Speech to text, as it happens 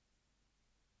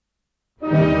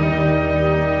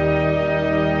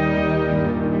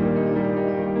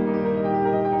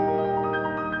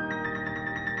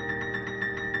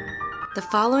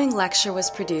following lecture was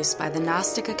produced by the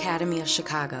Gnostic Academy of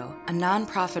Chicago, a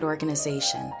nonprofit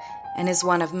organization, and is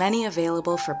one of many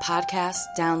available for podcast,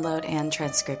 download, and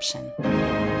transcription.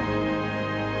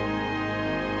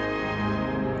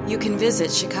 You can visit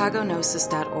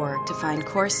chicagognosis.org to find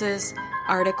courses,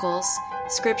 articles,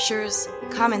 scriptures,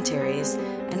 commentaries,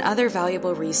 and other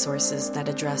valuable resources that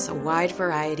address a wide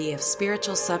variety of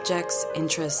spiritual subjects,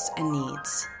 interests, and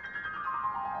needs.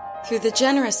 Through the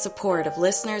generous support of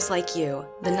listeners like you,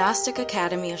 the Gnostic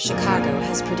Academy of Chicago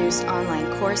has produced online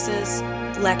courses,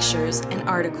 lectures, and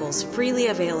articles freely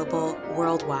available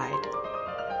worldwide.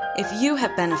 If you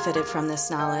have benefited from this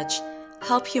knowledge,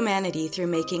 help humanity through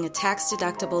making a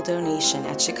tax-deductible donation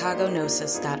at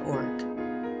chicagognosis.org.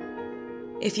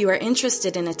 If you are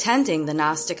interested in attending the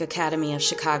Gnostic Academy of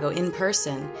Chicago in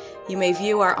person, you may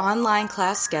view our online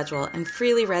class schedule and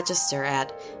freely register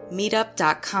at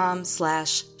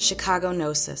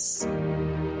meetup.com/ChicagoGnosis.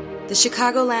 The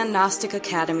Chicagoland Gnostic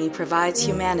Academy provides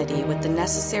humanity with the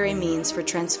necessary means for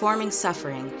transforming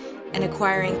suffering and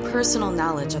acquiring personal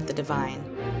knowledge of the divine.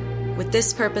 With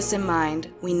this purpose in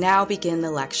mind, we now begin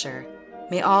the lecture.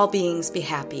 May all beings be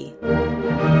happy.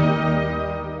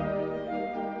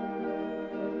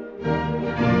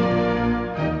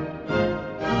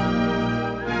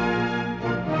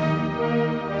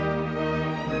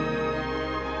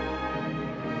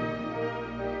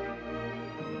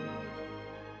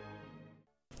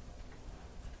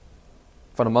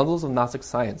 Fundamentals of Gnostic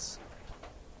Science.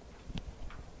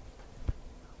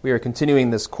 We are continuing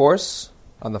this course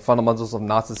on the fundamentals of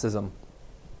Gnosticism.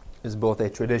 It is both a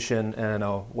tradition and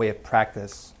a way of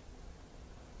practice.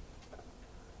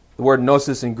 The word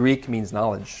gnosis in Greek means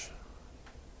knowledge,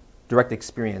 direct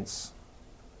experience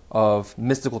of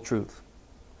mystical truth,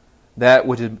 that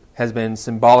which has been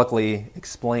symbolically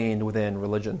explained within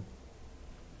religion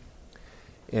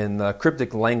in the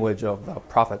cryptic language of the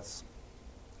prophets,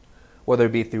 whether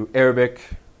it be through Arabic,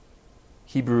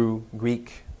 Hebrew,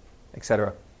 Greek,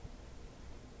 etc.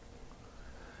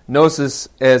 Gnosis,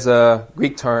 as a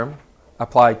Greek term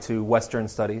applied to Western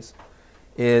studies,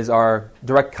 is our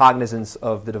direct cognizance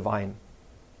of the divine,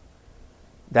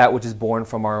 that which is born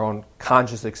from our own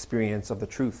conscious experience of the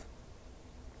truth,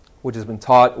 which has been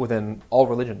taught within all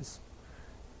religions,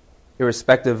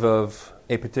 irrespective of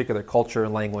a particular culture,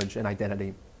 language, and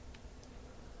identity.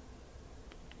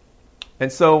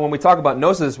 And so when we talk about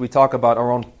gnosis, we talk about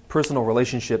our own personal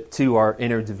relationship to our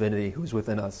inner divinity who's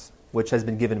within us, which has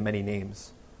been given many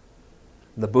names.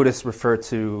 The Buddhists refer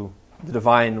to the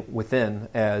divine within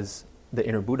as the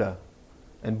inner Buddha.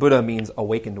 And Buddha means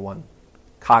awakened one,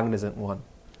 cognizant one,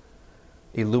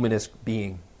 a luminous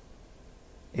being,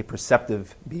 a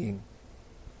perceptive being.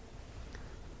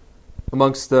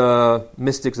 Amongst the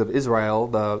mystics of Israel,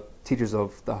 the teachers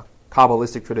of the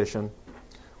Kabbalistic tradition,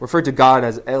 refer to God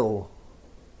as El,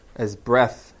 as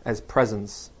breath, as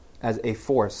presence, as a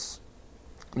force,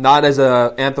 not as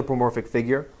an anthropomorphic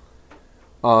figure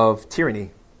of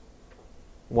tyranny,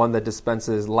 one that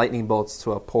dispenses lightning bolts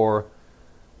to a poor,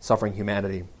 suffering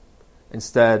humanity.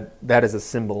 Instead, that is a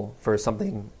symbol for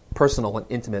something personal and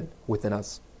intimate within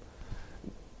us.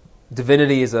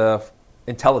 Divinity is a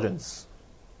intelligence,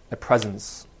 a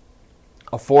presence,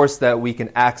 a force that we can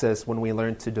access when we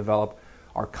learn to develop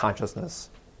our consciousness,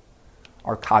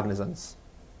 our cognizance.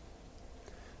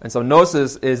 And so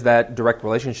gnosis is that direct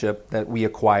relationship that we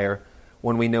acquire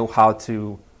when we know how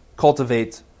to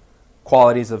cultivate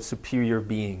qualities of superior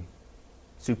being,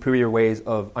 superior ways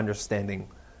of understanding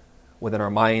within our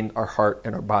mind, our heart,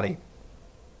 and our body.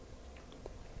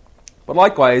 But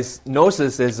likewise,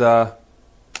 gnosis is, as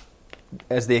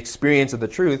the experience of the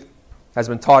truth, has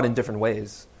been taught in different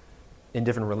ways, in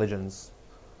different religions,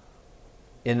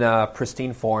 in a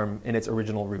pristine form in its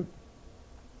original root.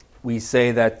 We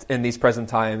say that in these present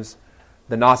times,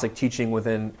 the Gnostic teaching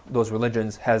within those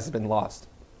religions has been lost.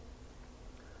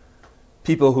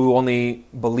 People who only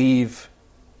believe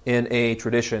in a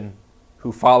tradition,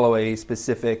 who follow a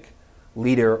specific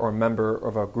leader or member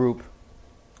of a group,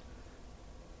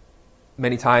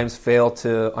 many times fail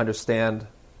to understand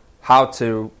how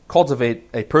to cultivate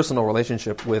a personal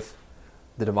relationship with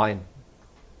the divine.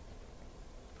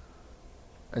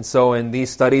 And so in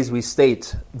these studies, we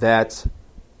state that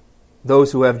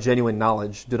those who have genuine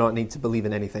knowledge do not need to believe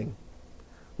in anything.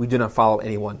 We do not follow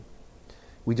anyone.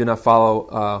 We do not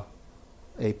follow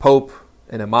a pope,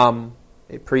 an imam,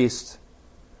 a priest,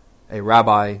 a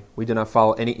rabbi. We do not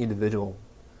follow any individual.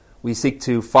 We seek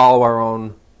to follow our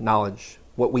own knowledge,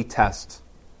 what we test,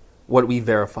 what we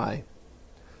verify,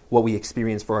 what we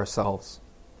experience for ourselves.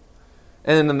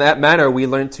 And in that manner, we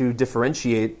learn to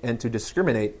differentiate and to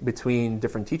discriminate between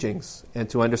different teachings and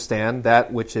to understand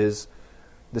that which is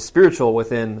the spiritual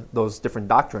within those different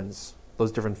doctrines,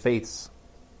 those different faiths,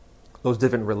 those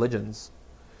different religions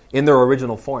in their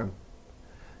original form,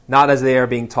 not as they are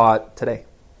being taught today.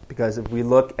 Because if we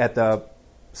look at the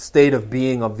state of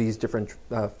being of these different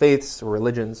faiths or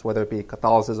religions, whether it be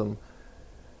Catholicism,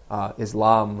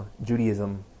 Islam,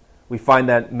 Judaism, we find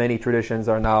that many traditions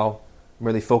are now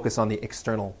merely focused on the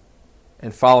external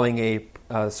and following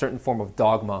a certain form of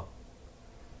dogma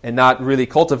and not really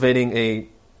cultivating a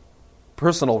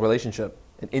personal relationship,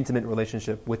 an intimate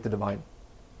relationship with the divine.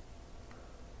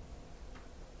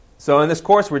 So in this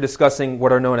course, we're discussing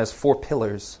what are known as 4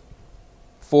 pillars,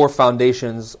 4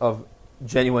 foundations of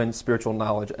genuine spiritual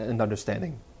knowledge and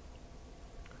understanding.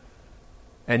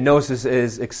 And Gnosis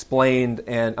is explained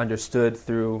and understood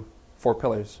through 4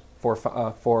 pillars,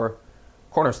 4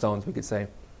 cornerstones, we could say.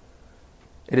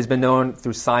 It has been known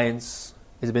through science,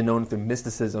 it has been known through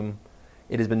mysticism,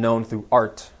 it has been known through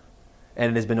art,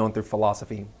 and it has been known through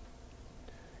philosophy.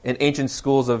 In ancient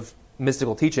schools of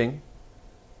mystical teaching,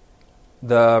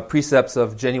 the precepts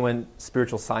of genuine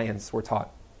spiritual science were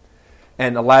taught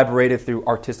and elaborated through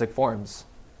artistic forms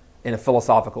in a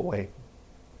philosophical way.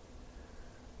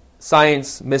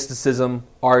 Science, mysticism,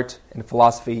 art, and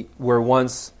philosophy were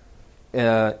once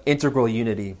integral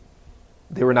unity.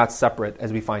 They were not separate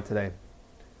as we find today.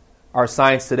 Our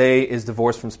science today is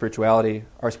divorced from spirituality.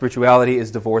 Our spirituality is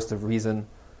divorced of reason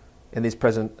in these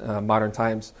present modern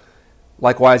times.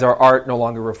 Likewise, our art no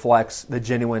longer reflects the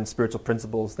genuine spiritual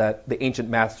principles that the ancient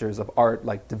masters of art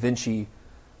like Da Vinci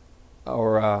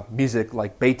or music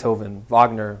like Beethoven,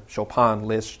 Wagner, Chopin,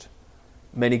 Liszt,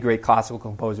 many great classical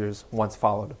composers once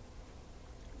followed.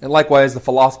 And likewise, the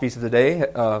philosophies of today,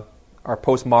 our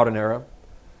postmodern era,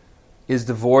 is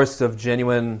divorced of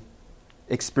genuine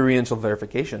experiential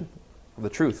verification of the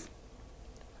truth,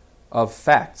 of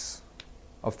facts,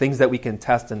 of things that we can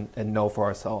test and know for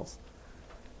ourselves.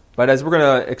 But as we're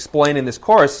going to explain in this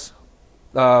course,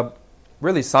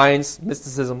 really science,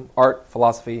 mysticism, art,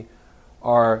 philosophy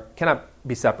cannot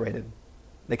be separated.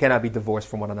 They cannot be divorced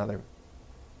from one another.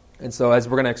 And so as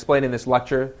we're going to explain in this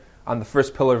lecture on the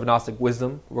first pillar of Gnostic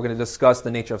wisdom, we're going to discuss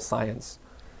the nature of science.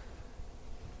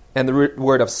 And the root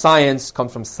word of science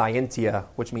comes from scientia,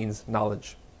 which means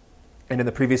knowledge. And in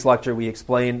the previous lecture, we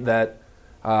explained that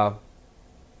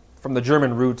from the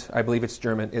German root, I believe it's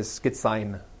German, is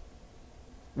skizzein,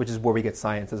 which is where we get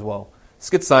science as well.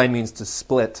 Skizzein means to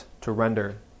split, to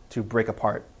render, to break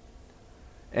apart.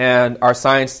 And our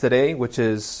science today, which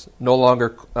is no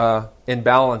longer in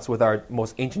balance with our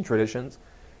most ancient traditions,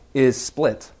 is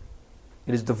split.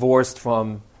 It is divorced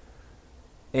from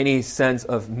any sense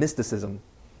of mysticism,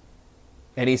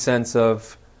 any sense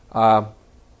of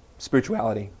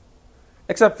spirituality,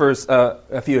 except for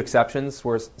a few exceptions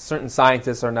where certain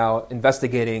scientists are now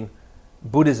investigating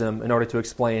Buddhism in order to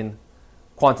explain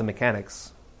quantum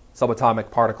mechanics, subatomic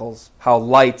particles, how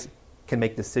light can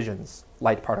make decisions,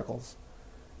 light particles,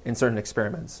 in certain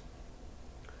experiments.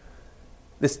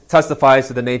 This testifies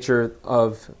to the nature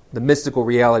of the mystical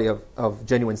reality of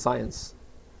genuine science.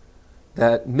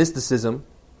 That mysticism,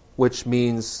 which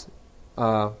means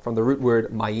from the root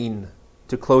word mayin,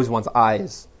 to close one's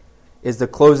eyes, is the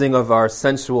closing of our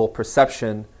sensual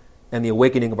perception and the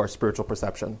awakening of our spiritual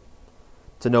perception,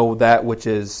 to know that which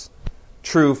is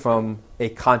true from a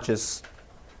conscious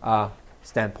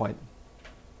standpoint.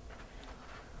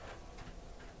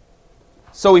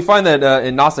 So we find that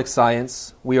in Gnostic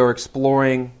science, we are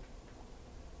exploring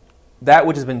that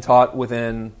which has been taught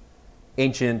within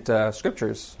ancient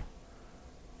scriptures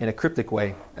in a cryptic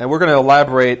way. And we're going to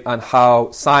elaborate on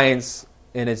how science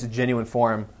in its genuine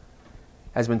form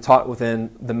has been taught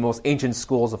within the most ancient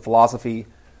schools of philosophy,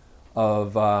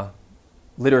 of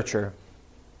literature,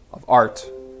 of art,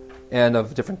 and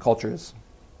of different cultures.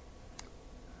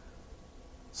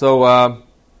 So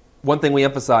one thing we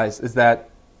emphasize is that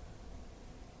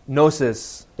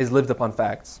Gnosis is lived upon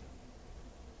facts.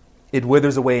 It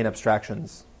withers away in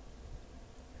abstractions.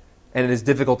 And it is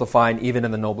difficult to find even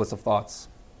in the noblest of thoughts.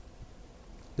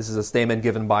 This is a statement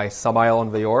given by Samael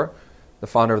Aun Weor, the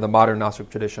founder of the modern Gnostic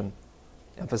tradition,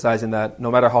 emphasizing that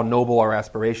no matter how noble our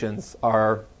aspirations,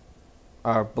 our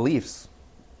beliefs,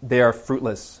 they are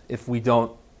fruitless if we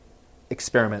don't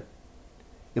experiment,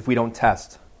 if we don't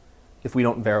test, if we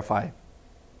don't verify.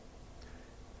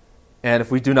 And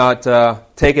if we do not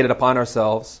take it upon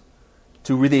ourselves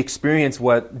to really experience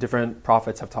what different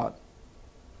prophets have taught.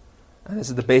 And this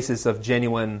is the basis of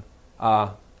genuine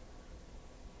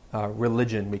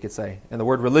religion, we could say. And the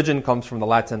word religion comes from the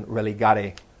Latin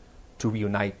religare, to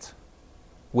reunite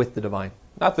with the divine.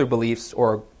 Not through beliefs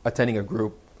or attending a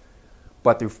group,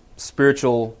 but through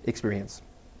spiritual experience.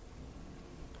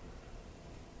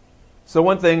 So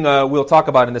one thing we'll talk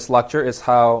about in this lecture is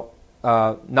how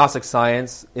Gnostic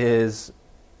science is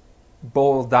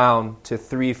boiled down to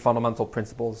three fundamental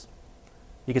principles.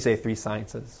 You could say three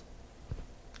sciences.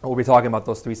 And we'll be talking about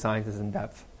those three sciences in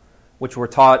depth, which were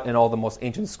taught in all the most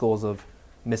ancient schools of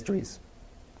mysteries.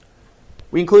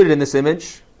 We included in this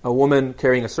image a woman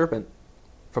carrying a serpent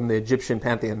from the Egyptian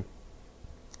pantheon,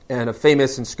 and a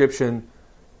famous inscription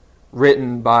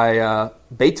written by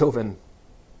Beethoven,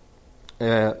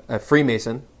 a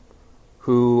Freemason,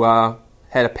 who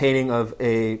had a painting of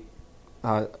the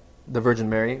Virgin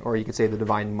Mary, or you could say the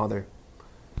Divine Mother,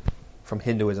 from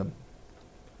Hinduism,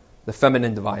 the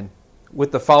feminine divine,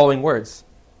 with the following words: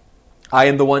 "I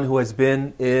am the one who has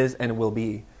been, is, and will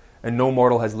be, and no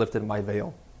mortal has lifted my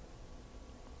veil."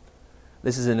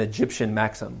 This is an Egyptian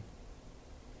maxim,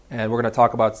 and we're going to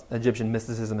talk about Egyptian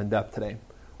mysticism in depth today,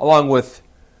 along with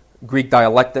Greek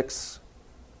dialectics,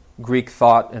 Greek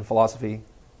thought and philosophy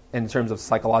in terms of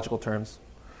psychological terms,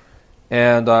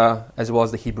 and as well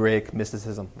as the Hebraic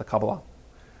mysticism, the Kabbalah.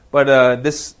 But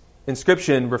this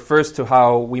inscription refers to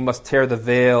how we must tear the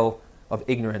veil of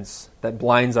ignorance that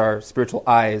blinds our spiritual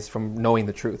eyes from knowing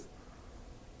the truth.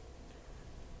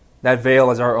 That veil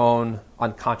is our own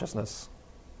unconsciousness.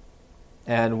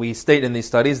 And we state in these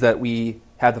studies that we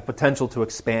have the potential to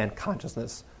expand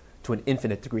consciousness to an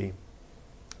infinite degree.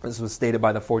 This was stated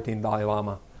by the 14th Dalai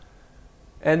Lama.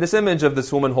 And this image of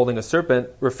this woman holding a serpent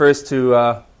refers to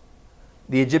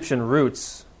the Egyptian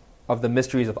roots of the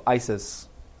mysteries of Isis,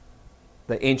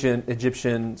 the ancient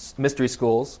Egyptian mystery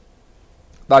schools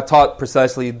that taught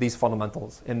precisely these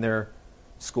fundamentals in their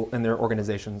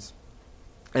organizations,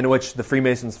 in which the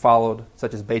Freemasons followed,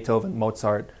 such as Beethoven,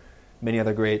 Mozart, many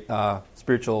other great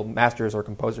spiritual masters or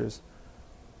composers.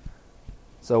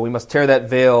 So we must tear that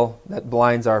veil that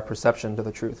blinds our perception to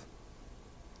the truth.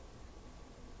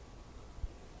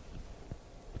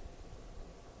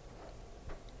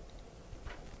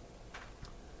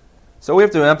 So we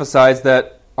have to emphasize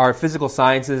that our physical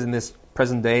sciences in this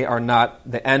present day are not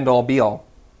the end-all, be-all.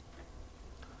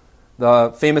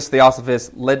 The famous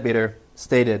theosophist Leadbeater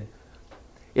stated,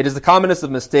 "It is the commonest of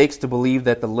mistakes to believe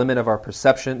that the limit of our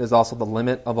perception is also the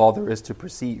limit of all there is to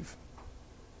perceive."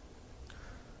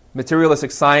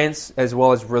 Materialistic science, as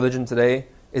well as religion today,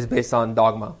 is based on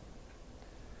dogma.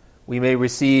 We may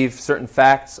receive certain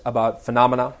facts about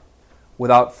phenomena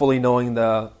without fully knowing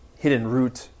the hidden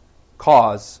root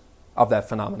cause of that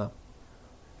phenomena.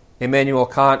 Immanuel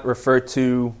Kant referred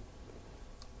to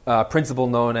a principle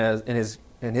known as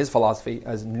in his philosophy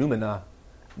as noumena,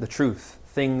 the truth,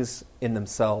 things in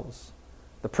themselves,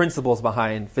 the principles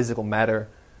behind physical matter,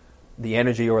 the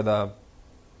energy or the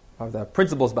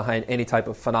principles behind any type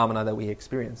of phenomena that we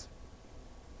experience.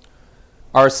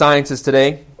 Our sciences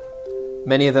today,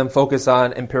 many of them focus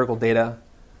on empirical data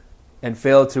and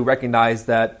fail to recognize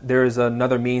that there is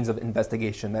another means of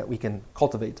investigation that we can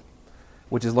cultivate,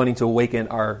 which is learning to awaken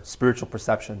our spiritual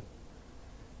perception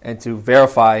and to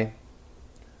verify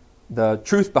the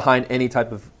truth behind any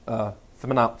type of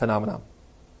phenomena.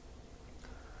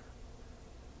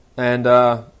 And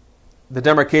the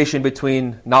demarcation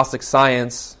between Gnostic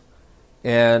science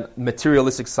and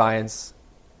materialistic science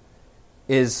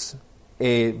is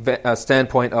a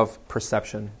standpoint of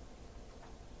perception.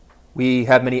 We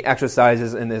have many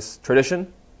exercises in this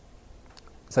tradition,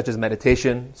 such as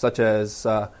meditation, such as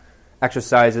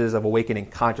exercises of awakening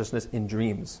consciousness in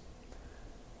dreams,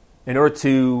 in order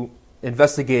to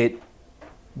investigate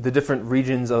the different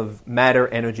regions of matter,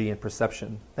 energy, and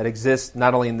perception that exist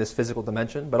not only in this physical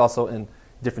dimension, but also in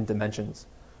different dimensions,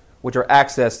 which are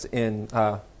accessed in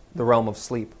the realm of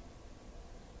sleep.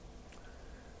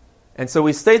 And so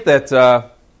we state that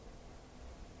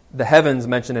the heavens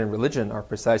mentioned in religion are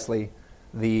precisely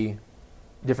the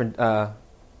different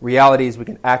realities we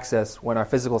can access when our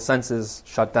physical senses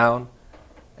shut down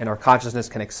and our consciousness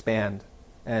can expand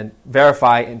and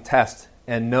verify and test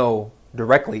and know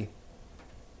directly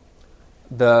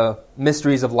the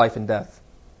mysteries of life and death,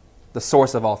 the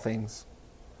source of all things,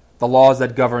 the laws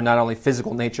that govern not only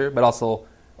physical nature, but also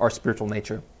our spiritual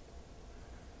nature.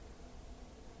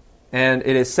 And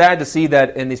it is sad to see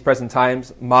that in these present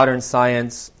times, modern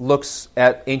science looks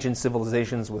at ancient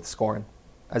civilizations with scorn,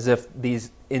 as if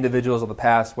these individuals of the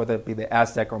past, whether it be the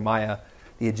Aztec or Maya,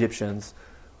 the Egyptians,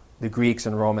 the Greeks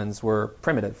and Romans, were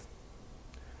primitive.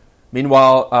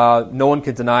 Meanwhile, no one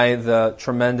can deny the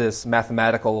tremendous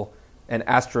mathematical and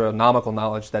astronomical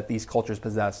knowledge that these cultures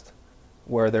possessed,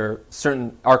 where there are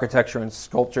certain architecture and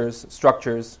sculptures,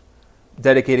 structures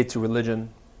dedicated to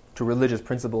religion, to religious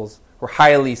principles, were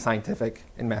highly scientific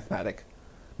and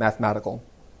mathematical.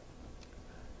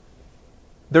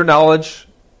 Their knowledge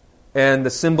and the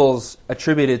symbols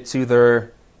attributed to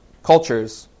their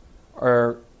cultures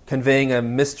are conveying a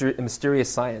mysterious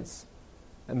science,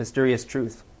 a mysterious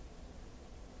truth.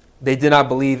 They did not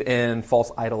believe in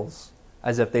false idols,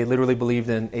 as if they literally believed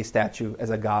in a statue as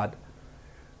a god.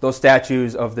 Those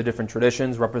statues of the different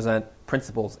traditions represent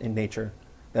principles in nature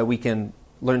that we can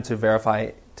learn to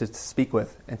verify, to speak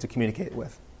with, and to communicate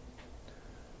with.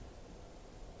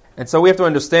 And so we have to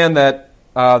understand that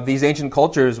these ancient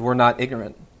cultures were not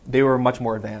ignorant. They were much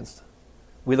more advanced.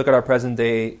 We look at our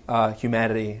present-day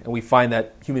humanity, and we find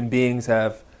that human beings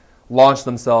have launched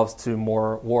themselves to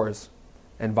more wars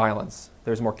and violence.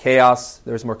 There's more chaos,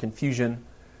 there's more confusion,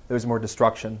 there's more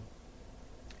destruction.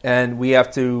 And we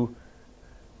have to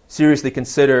seriously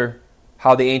consider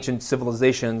how the ancient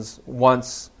civilizations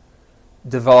once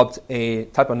developed a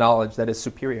type of knowledge that is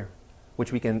superior,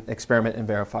 which we can experiment and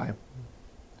verify.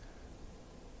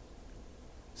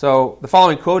 So the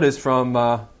following quote is from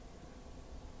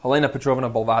Helena Petrovna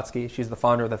Blavatsky. She's the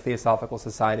founder of the Theosophical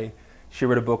Society. She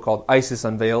wrote a book called Isis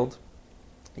Unveiled.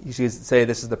 You should say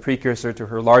this is the precursor to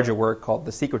her larger work called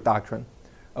The Secret Doctrine,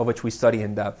 of which we study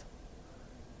in depth.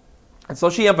 And so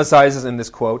she emphasizes in this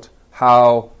quote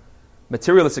how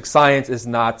materialistic science is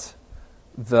not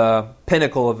the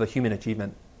pinnacle of the human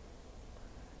achievement.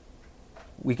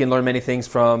 We can learn many things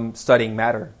from studying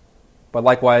matter, but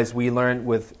likewise we learn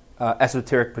with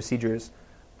esoteric procedures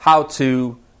how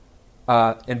to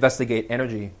investigate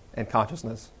energy and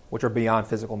consciousness, which are beyond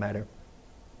physical matter.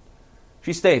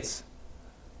 She states,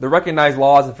 the recognized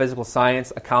laws of physical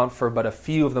science account for but a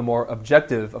few of the more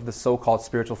objective of the so-called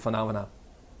spiritual phenomena.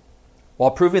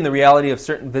 While proving the reality of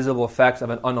certain visible effects of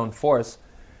an unknown force,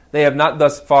 they have not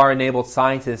thus far enabled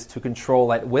scientists to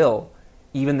control at will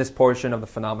even this portion of the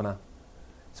phenomena.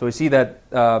 So we see that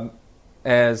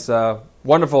as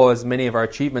wonderful as many of our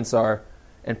achievements are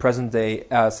in present-day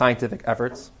scientific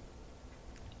efforts,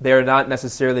 they are not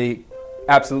necessarily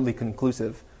absolutely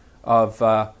conclusive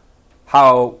of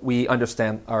how we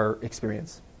understand our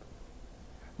experience.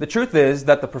 The truth is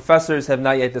that the professors have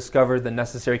not yet discovered the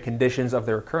necessary conditions of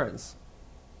their occurrence,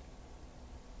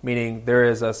 meaning there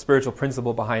is a spiritual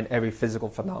principle behind every physical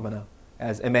phenomena,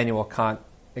 as Immanuel Kant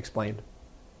explained.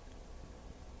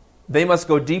 They must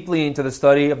go deeply into the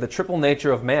study of the triple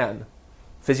nature of man,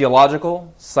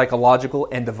 physiological, psychological,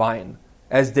 and divine,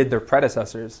 as did their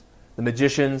predecessors, the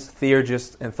magicians,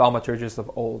 theurgists, and thaumaturgists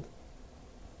of old.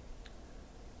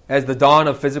 As the dawn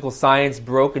of physical science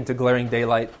broke into glaring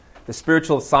daylight, the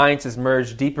spiritual sciences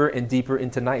merged deeper and deeper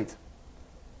into night,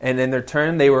 and in their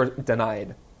turn they were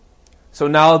denied. So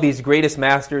now these greatest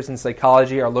masters in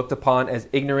psychology are looked upon as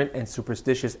ignorant and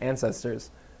superstitious ancestors,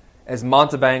 as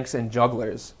mountebanks and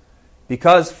jugglers,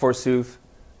 because, forsooth,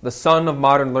 the sun of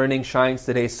modern learning shines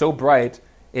today so bright,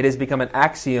 it has become an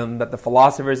axiom that the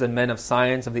philosophers and men of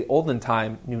science of the olden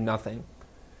time knew nothing,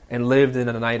 and lived in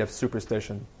a night of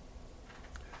superstition.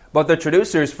 But the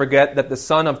traducers forget that the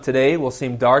sun of today will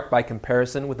seem dark by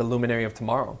comparison with the luminary of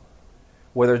tomorrow,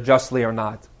 whether justly or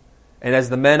not. And as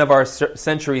the men of our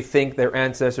century think their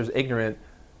ancestors ignorant,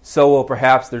 so will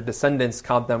perhaps their descendants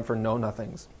count them for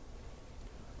know-nothings.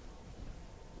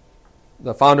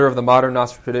 The founder of the modern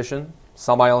Gnostic tradition,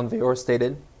 Samael Aun Weor,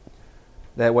 stated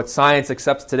that what science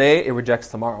accepts today, it rejects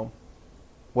tomorrow.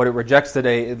 What it rejects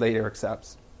today, it later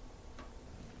accepts.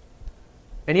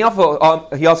 And he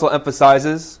also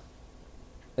emphasizes,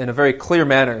 in a very clear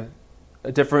manner,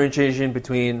 a differentiation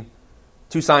between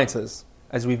two sciences,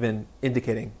 as we've been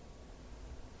indicating.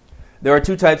 There are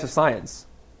two types of science.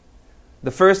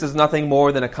 The first is nothing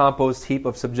more than a composed heap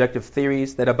of subjective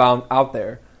theories that abound out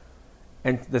there.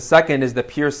 And the second is the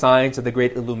pure science of the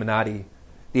great Illuminati,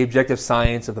 the objective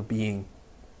science of the being.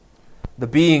 The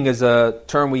being is a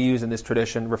term we use in this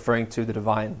tradition referring to the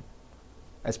divine,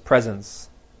 as presence,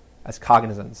 as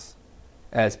cognizance,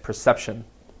 as perception,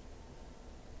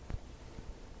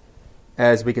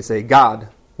 as we could say God,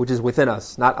 which is within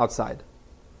us, not outside.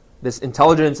 This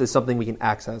intelligence is something we can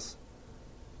access.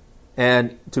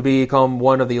 And to become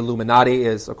one of the Illuminati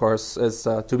is, of course,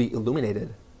 to be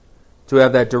illuminated, to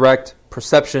have that direct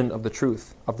perception of the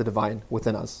truth of the divine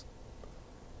within us.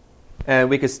 And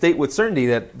we could state with certainty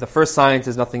that the first science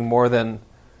is nothing more than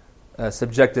a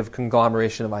subjective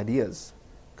conglomeration of ideas,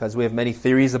 because we have many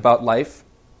theories about life,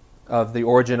 of the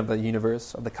origin of the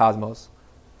universe, of the cosmos,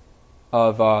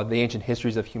 of the ancient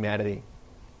histories of humanity.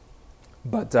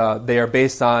 But they are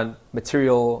based on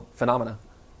material phenomena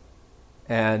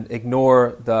and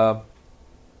ignore the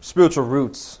spiritual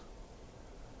roots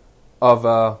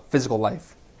of physical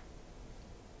life.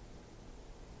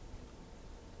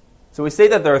 So we say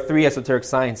that there are three esoteric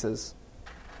sciences.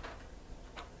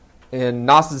 And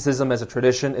Gnosticism as a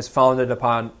tradition is founded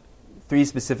upon three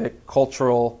specific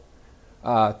cultural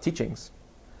teachings.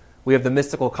 We have the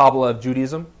mystical Kabbalah of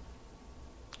Judaism.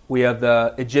 We have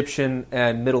the Egyptian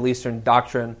and Middle Eastern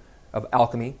doctrine of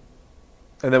alchemy.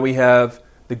 And then we have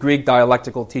the Greek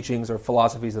dialectical teachings or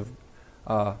philosophies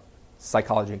of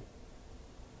psychology.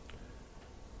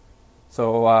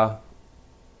 So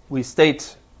we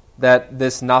state that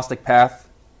this Gnostic path,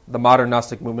 the modern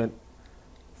Gnostic movement,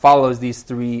 follows these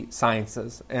three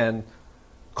sciences and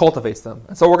cultivates them.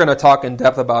 And so we're going to talk in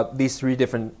depth about these three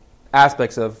different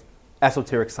aspects of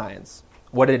esoteric science,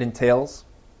 what it entails,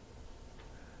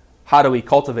 how do we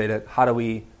cultivate it, how do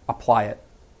we apply it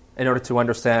in order to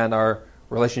understand our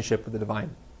relationship with the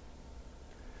divine.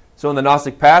 So in the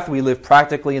Gnostic path, we live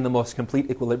practically in the most complete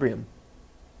equilibrium.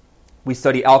 We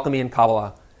study alchemy and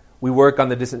Kabbalah. We work on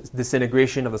the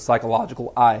disintegration of the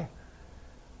psychological I,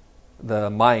 the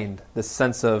mind, the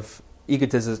sense of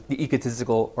the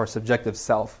egotistical or subjective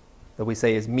self that we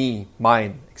say is me,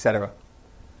 mine, etc.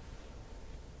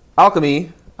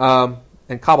 Alchemy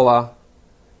and Kabbalah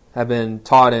have been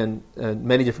taught in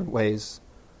many different ways,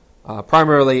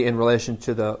 primarily in relation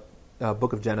to the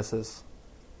book of Genesis.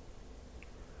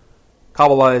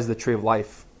 Kabbalah is the tree of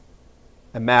life,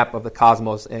 a map of the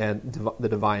cosmos and the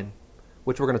divine,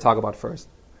 which we're going to talk about first.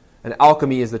 And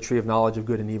alchemy is the tree of knowledge of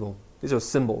good and evil. These are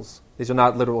symbols. These are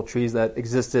not literal trees that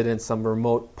existed in some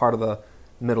remote part of the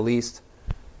Middle East,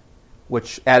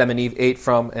 which Adam and Eve ate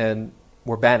from and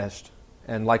were banished.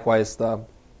 And likewise, the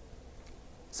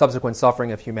subsequent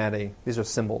suffering of humanity. These are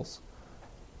symbols.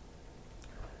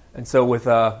 And so with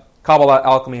Kabbalah,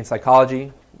 alchemy, and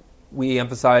psychology, we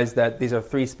emphasize that these are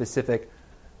three specific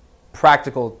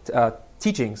practical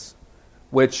teachings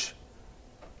which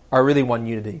are really one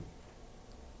unity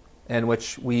and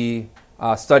which we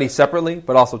study separately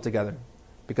but also together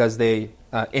because they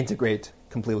integrate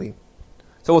completely.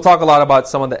 So we'll talk a lot about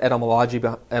some of the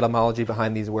etymology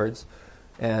behind these words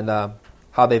and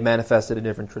how they've manifested in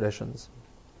different traditions.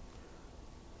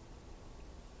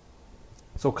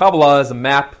 So Kabbalah is a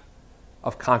map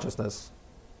of consciousness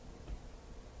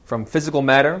from physical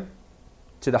matter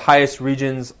to the highest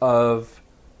regions of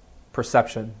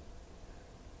perception.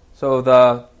 So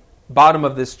the bottom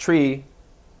of this tree,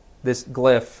 this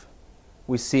glyph,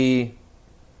 we see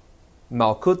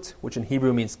Malkut, which in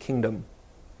Hebrew means kingdom.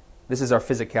 This is our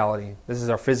physicality. This is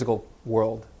our physical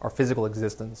world, our physical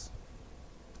existence.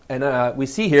 And we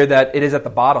see here that it is at the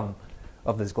bottom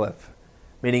of this glyph,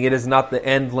 meaning it is not the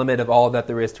end limit of all that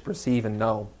there is to perceive and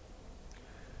know.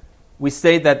 We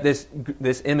state that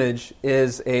this image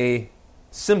is a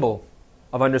symbol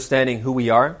of understanding who we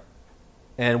are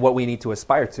and what we need to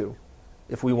aspire to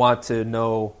if we want to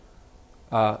know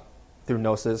through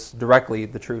gnosis directly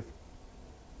the truth.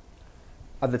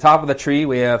 At the top of the tree,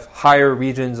 we have higher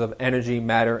regions of energy,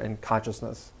 matter, and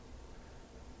consciousness.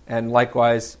 And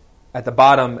likewise, at the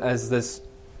bottom, as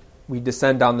we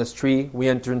descend down this tree, we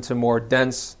enter into more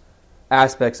dense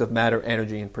aspects of matter,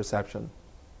 energy, and perception.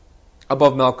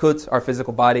 Above Malkut, our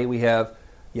physical body, we have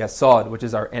Yesod, which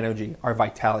is our energy, our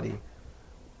vitality.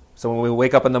 So when we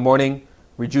wake up in the morning,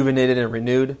 rejuvenated and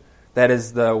renewed, that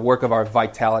is the work of our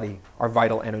vitality, our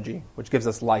vital energy, which gives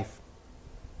us life.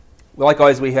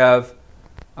 Likewise, we have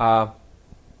our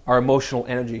emotional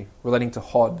energy relating to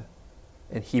Hod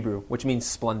in Hebrew, which means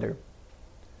splendor,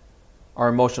 our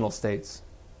emotional states.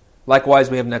 Likewise,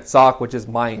 we have Netzach, which is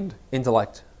mind,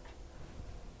 intellect,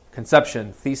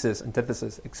 conception, thesis,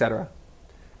 antithesis, etc.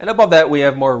 And above that, we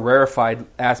have more rarefied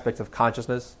aspects of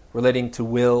consciousness relating to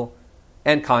will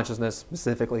and consciousness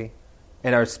specifically,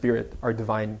 and our spirit, our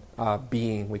divine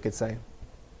being, we could say.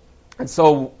 And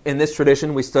so in this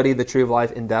tradition, we study the tree of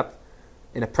life in depth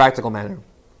in a practical manner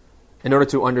in order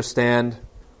to understand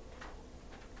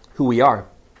who we are,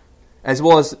 as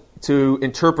well as to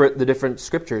interpret the different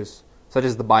scriptures, such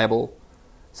as the Bible,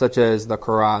 such as the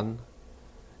Quran,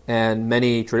 and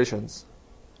many traditions.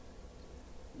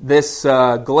 This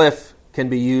glyph can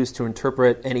be used to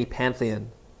interpret any pantheon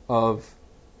of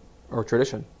or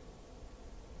tradition.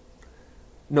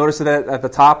 Notice that at the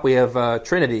top we have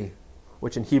Trinity,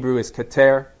 which in Hebrew is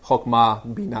Keter, Chokmah,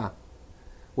 Binah,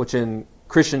 which in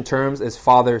Christian terms is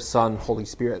Father, Son, Holy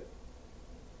Spirit.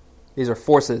 These are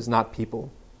forces, not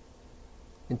people.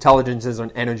 Intelligences and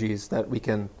energies that we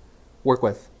can work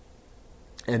with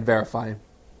and verify.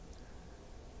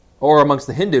 Or amongst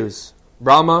the Hindus,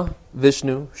 Brahma,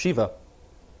 Vishnu, Shiva.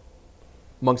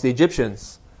 Amongst the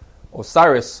Egyptians,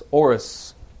 Osiris,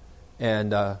 Horus,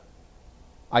 and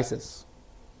Isis.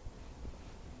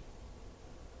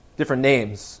 Different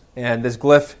names. And this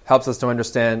glyph helps us to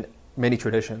understand many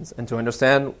traditions and to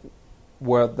understand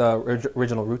where the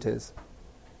original root is.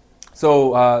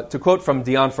 So to quote from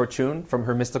Diane Fortune, from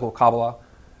her Mystical Kabbalah,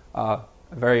 a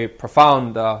very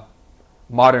profound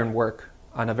modern work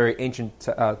on a very ancient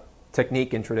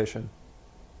technique and tradition.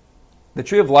 The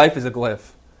tree of life is a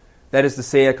glyph, that is to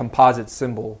say a composite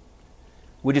symbol,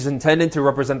 which is intended to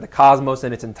represent the cosmos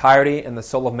in its entirety and the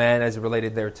soul of man as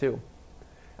related thereto.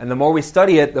 And the more we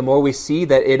study it, the more we see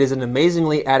that it is an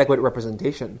amazingly adequate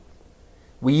representation.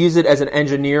 We use it as an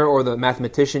engineer or the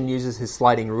mathematician uses his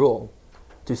sliding rule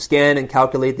to scan and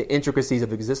calculate the intricacies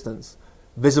of existence,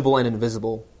 visible and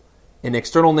invisible, in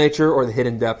external nature or the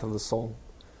hidden depth of the soul.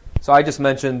 So I just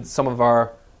mentioned some of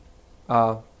our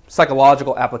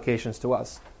psychological applications to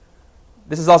us.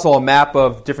 This is also a map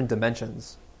of different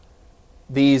dimensions.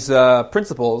 These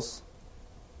principles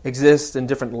exist in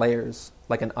different layers,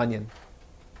 like an onion,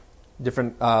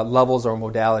 different levels or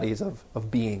modalities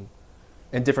of being,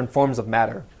 and different forms of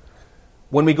matter.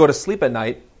 When we go to sleep at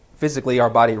night, physically our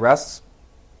body rests,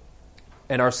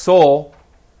 and our soul,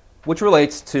 which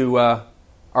relates to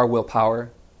our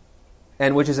willpower,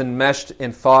 and which is enmeshed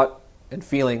in thought and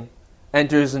feeling,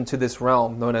 enters into this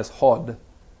realm known as Hod,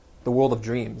 the world of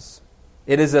dreams.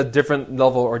 It is a different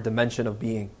level or dimension of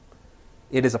being.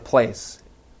 It is a place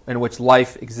in which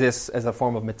life exists as a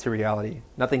form of materiality,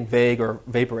 nothing vague or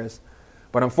vaporous.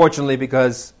 But unfortunately,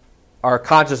 because our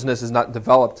consciousness is not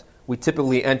developed, we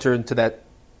typically enter into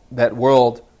that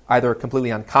world either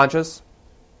completely unconscious,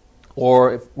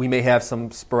 or if we may have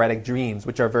some sporadic dreams,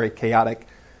 which are very chaotic,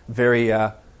 very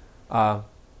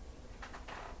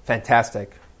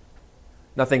fantastic.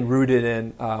 Nothing rooted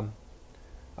in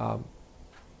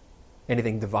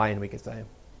anything divine, we could say.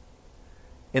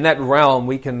 In that realm,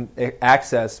 we can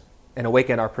access and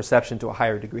awaken our perception to a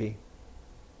higher degree,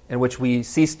 in which we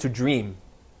cease to dream,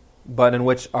 but in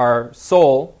which our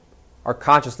soul, our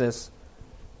consciousness,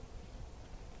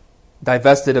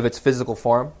 divested of its physical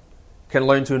form, can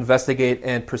learn to investigate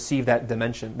and perceive that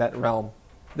dimension, that realm.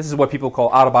 This is what people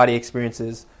call out-of-body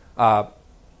experiences.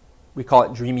 We call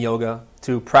it dream yoga,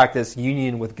 to practice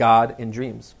union with God in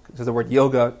dreams. Because the word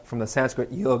yoga, from the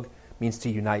Sanskrit yog, means to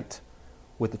unite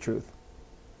with the truth.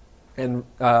 And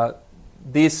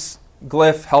this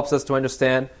glyph helps us to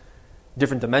understand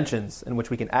different dimensions in which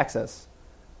we can access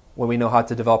when we know how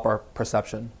to develop our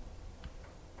perception.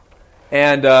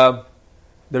 And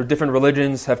the different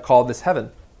religions have called this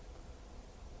heaven.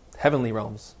 Heavenly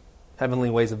realms, heavenly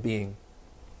ways of being,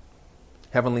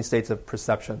 heavenly states of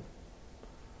perception.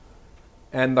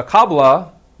 And the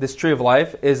Kabbalah, this tree of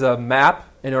life, is a map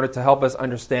in order to help us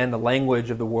understand the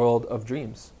language of the world of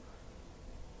dreams,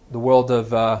 the world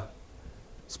of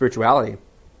spirituality.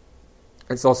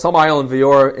 And so Samael Aun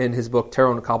Weor, in his book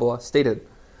Tarot and Kabbalah, stated,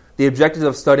 "The objective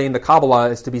of studying the Kabbalah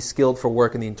is to be skilled for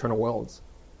work in the internal worlds.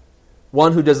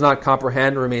 One who does not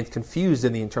comprehend remains confused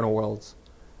in the internal worlds.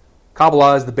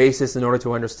 Kabbalah is the basis in order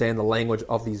to understand the language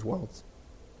of these worlds."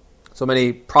 So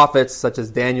many prophets, such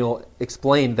as Daniel,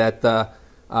 explained that the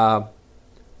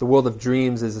world of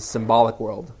dreams is a symbolic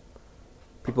world.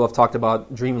 People have talked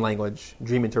about dream language,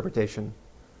 dream interpretation,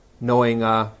 knowing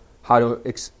how to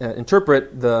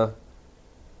interpret the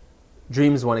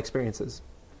dreams one experiences.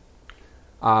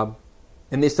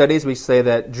 In these studies, we say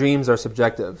that dreams are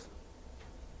subjective,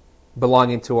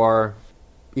 belonging to our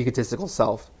egotistical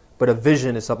self, but a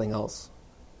vision is something else.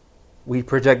 We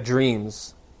project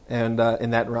dreams and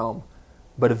in that realm,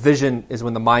 but a vision is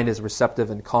when the mind is receptive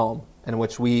and calm, in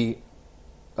which we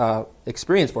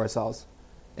experience for ourselves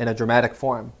in a dramatic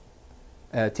form,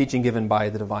 a teaching given by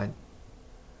the divine.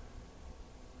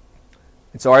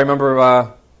 And so I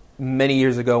remember many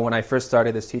years ago when I first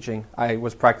started this teaching, I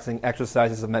was practicing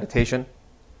exercises of meditation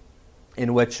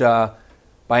in which by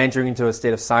entering into a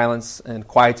state of silence and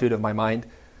quietude of my mind,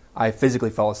 I physically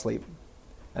fell asleep.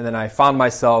 And then I found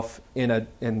myself in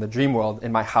the dream world,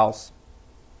 in my house.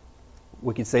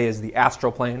 We could say is the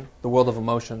astral plane, the world of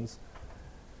emotions.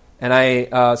 And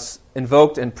I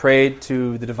invoked and prayed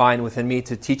to the divine within me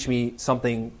to teach me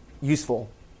something useful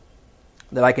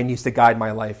that I can use to guide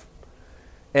my life.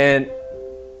 And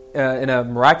in a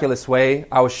miraculous way,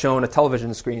 I was shown a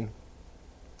television screen.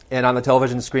 And on the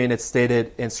television screen, it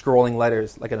stated in scrolling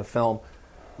letters, like in a film,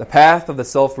 "The path of the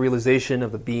self-realization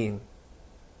of the being."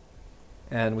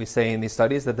 And we say in these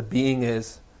studies that the being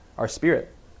is our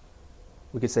spirit.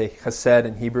 We could say chesed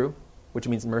in Hebrew, which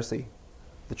means mercy,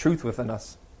 the truth within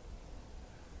us,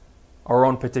 our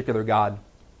own particular God.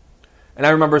 And I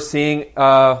remember seeing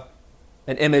an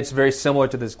image very similar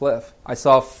to this glyph. I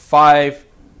saw 2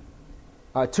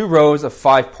 rows of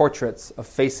 5 portraits of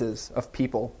faces of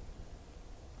people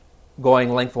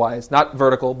going lengthwise, not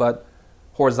vertical, but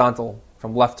horizontal,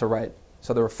 from left to right.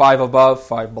 So there were 5 above,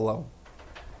 5 below.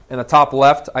 In the top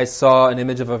left, I saw an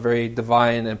image of a very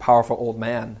divine and powerful old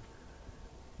man,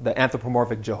 the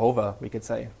anthropomorphic Jehovah, we could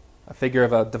say, a figure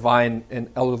of a divine and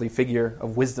elderly figure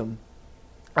of wisdom.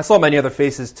 I saw many other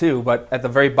faces too, but at the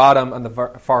very bottom on the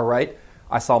far right,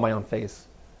 I saw my own face.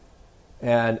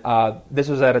 And this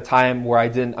was at a time where I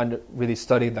didn't really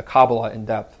study the Kabbalah in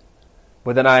depth.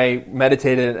 But then I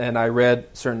meditated and I read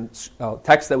certain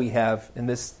texts that we have in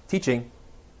this teaching,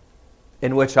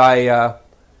 in which I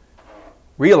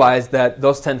realized that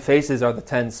those 10 faces are the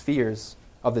 10 spheres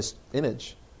of this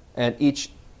image. And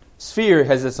each sphere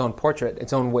has its own portrait,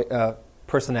 its own way,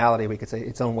 personality, we could say,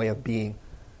 its own way of being.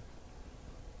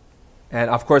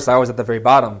 And of course, I was at the very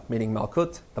bottom, meaning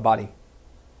Malkut, the body.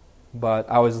 But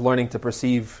I was learning to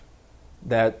perceive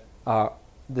that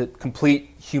the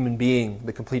complete human being,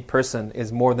 the complete person,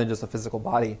 is more than just a physical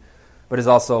body, but is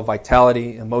also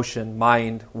vitality, emotion,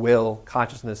 mind, will,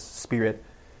 consciousness, spirit,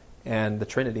 and the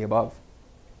Trinity above.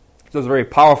 So it's a very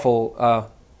powerful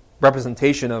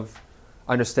representation of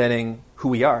understanding who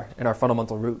we are and our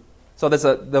fundamental root. So there's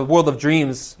the world of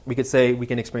dreams, we could say we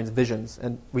can experience visions,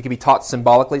 and we can be taught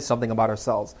symbolically something about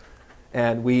ourselves.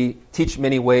 And we teach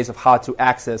many ways of how to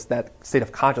access that state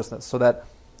of consciousness so that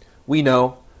we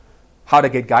know how to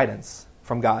get guidance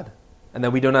from God, and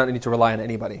that we do not need to rely on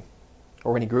anybody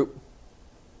or any group.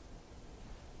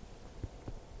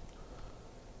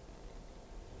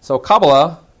 So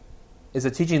Kabbalah is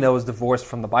a teaching that was divorced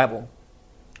from the Bible,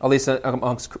 at least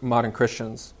amongst modern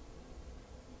Christians.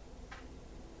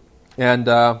 And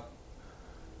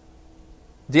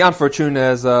Diane Fortune,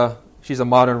 she's a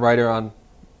modern writer on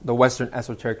the Western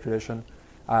esoteric tradition,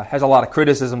 has a lot of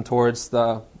criticism towards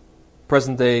the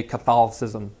present-day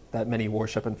Catholicism that many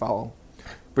worship and follow,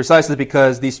 precisely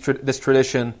because this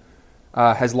tradition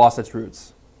has lost its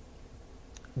roots.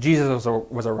 Jesus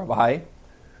was a rabbi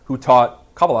who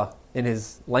taught Kabbalah in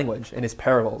his language, in his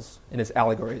parables, in his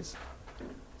allegories,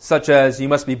 such as, "You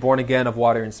must be born again of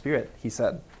water and spirit," he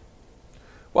said.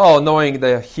 Well, knowing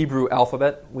the Hebrew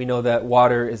alphabet, we know that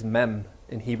water is mem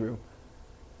in Hebrew.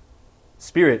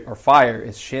 Spirit or fire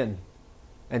is shin.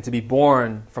 And to be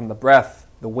born from the breath,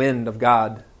 the wind of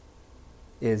God,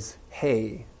 is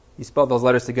hey. You spell those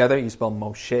letters together, you spell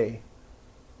Moshe.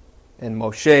 And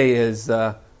Moshe is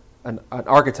an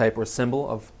archetype or symbol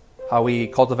of how we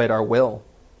cultivate our will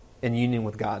in union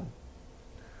with God.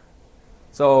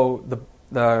 So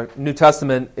the New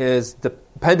Testament is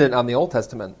dependent on the Old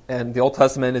Testament, and the Old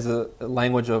Testament is a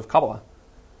language of Kabbalah,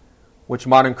 which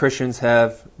modern Christians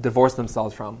have divorced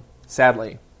themselves from,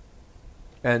 sadly.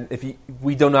 And if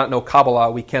we do not know Kabbalah,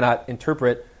 we cannot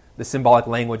interpret the symbolic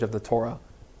language of the Torah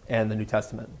and the New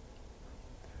Testament.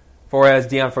 For as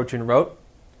Diane Fortune wrote,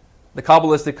 the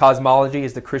Kabbalistic cosmology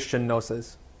is the Christian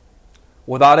gnosis.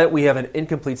 Without it, we have an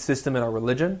incomplete system in our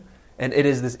religion, and it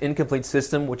is this incomplete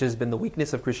system which has been the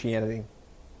weakness of Christianity.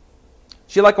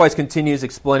 She likewise continues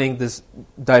explaining this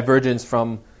divergence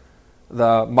from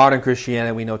the modern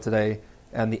Christianity we know today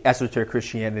and the esoteric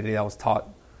Christianity that was taught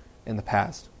in the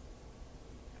past.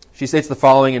 She states the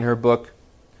following in her book,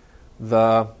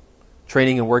 The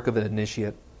Training and Work of an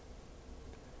Initiate.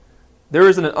 There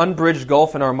is an unbridged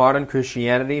gulf in our modern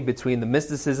Christianity between the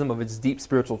mysticism of its deep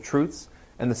spiritual truths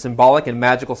and the symbolic and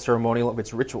magical ceremonial of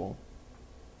its ritual.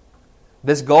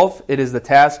 This gulf, it is the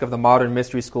task of the modern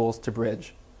mystery schools to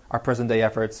bridge our present-day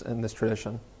efforts in this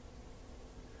tradition.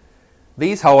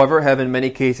 These, however, have in many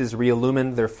cases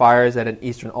re-illumined their fires at an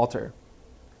Eastern altar,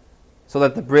 so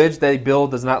that the bridge they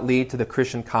build does not lead to the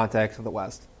Christian context of the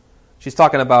West. She's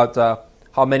talking about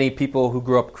how many people who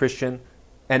grew up Christian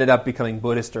ended up becoming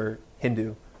Buddhist or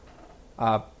Hindu,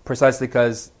 precisely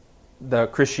because the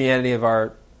Christianity of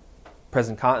our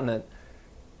present continent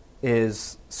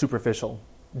is superficial,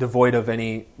 devoid of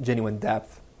any genuine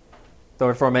depth.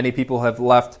 Therefore, many people have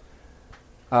left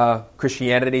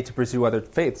Christianity to pursue other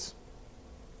faiths.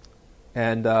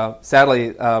 And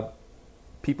sadly,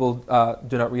 people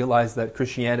do not realize that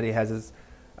Christianity has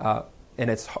in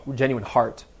its genuine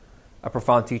heart a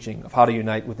profound teaching of how to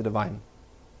unite with the divine.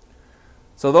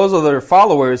 So those are their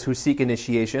followers who seek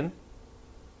initiation,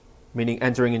 meaning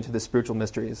entering into the spiritual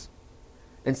mysteries,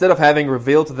 instead of having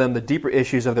revealed to them the deeper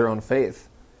issues of their own faith,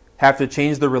 have to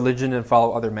change their religion and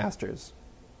follow other masters.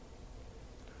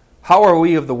 How are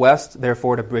we of the West,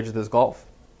 therefore, to bridge this gulf?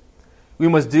 We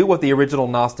must do what the original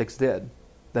Gnostics did,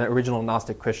 the original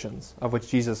Gnostic Christians, of which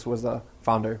Jesus was the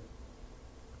founder.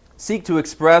 Seek to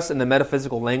express in the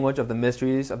metaphysical language of the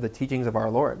mysteries of the teachings of our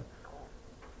Lord,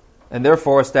 and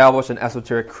therefore establish an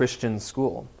esoteric Christian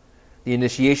school, the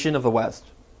initiation of the West.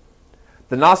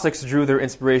 The Gnostics drew their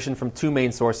inspiration from two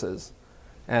main sources,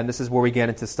 and this is where we get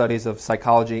into studies of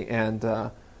psychology and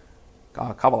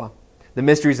Kabbalah. the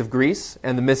mysteries of Greece,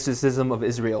 and the mysticism of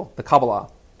Israel, the Kabbalah,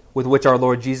 with which our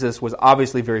Lord Jesus was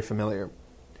obviously very familiar.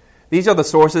 These are the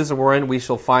sources wherein we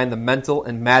shall find the mental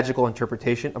and magical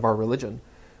interpretation of our religion,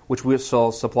 which we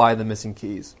shall supply the missing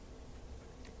keys.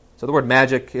 So the word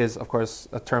magic is, of course,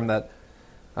 a term that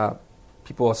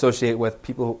people associate with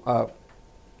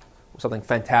something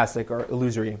fantastic or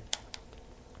illusory.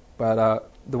 But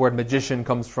the word magician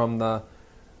comes from the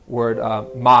word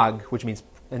mag, which means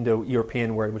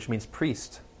Indo-European word, which means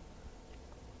priest.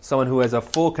 Someone who has a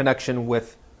full connection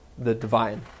with the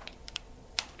divine.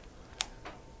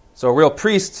 So a real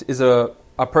priest is a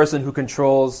person who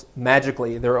controls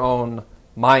magically their own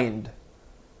mind,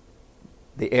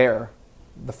 the air,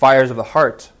 the fires of the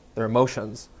heart, their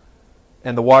emotions,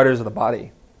 and the waters of the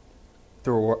body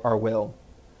through our will.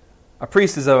 A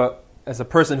priest is a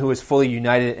person who is fully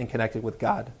united and connected with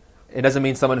God. It doesn't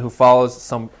mean someone who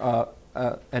follows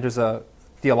enters a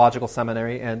theological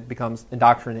seminary and becomes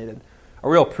indoctrinated. A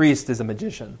real priest is a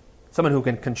magician, someone who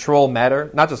can control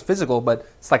matter, not just physical, but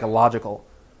psychological,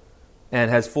 and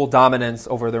has full dominance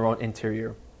over their own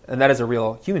interior. And that is a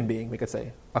real human being, we could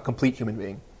say, a complete human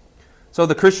being. So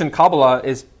the Christian Kabbalah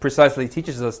precisely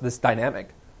teaches us this dynamic,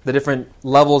 the different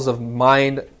levels of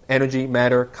mind, energy,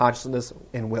 matter, consciousness,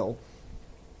 and will,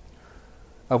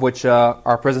 of which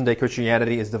our present-day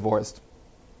Christianity is divorced.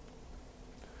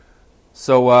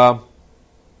 So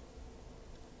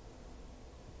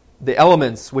the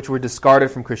elements which were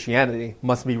discarded from Christianity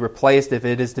must be replaced if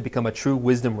it is to become a true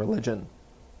wisdom religion,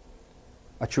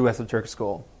 a true esoteric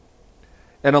school.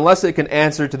 And unless it can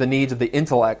answer to the needs of the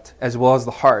intellect as well as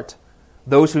the heart,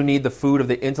 those who need the food of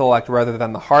the intellect rather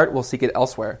than the heart will seek it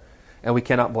elsewhere, and we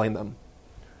cannot blame them.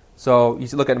 So you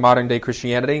look at modern-day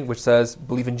Christianity, which says,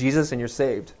 believe in Jesus and you're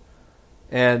saved.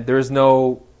 And there is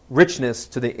no richness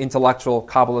to the intellectual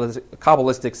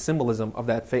Kabbalistic symbolism of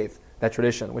that faith, that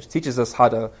tradition, which teaches us how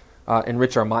to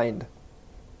enrich our mind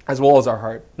as well as our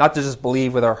heart. Not to just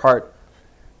believe with our heart,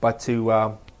 but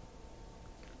to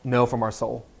know from our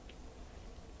soul.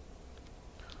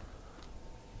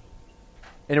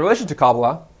 In relation to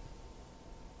Kabbalah,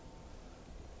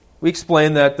 we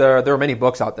explain that there are many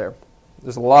books out there.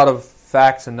 There's a lot of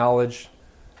facts and knowledge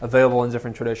available in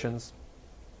different traditions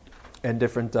and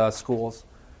different schools.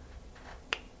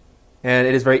 And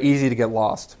it is very easy to get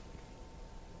lost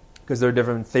because there are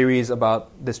different theories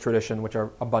about this tradition which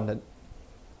are abundant.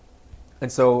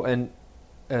 And so in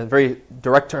very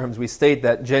direct terms, we state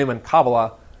that genuine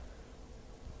Kabbalah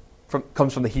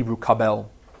comes from the Hebrew kabel,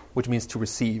 which means to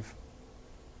receive.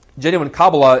 Genuine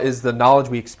Kabbalah is the knowledge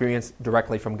we experience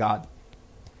directly from God.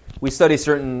 We study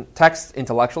certain texts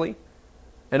intellectually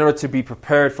in order to be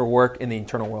prepared for work in the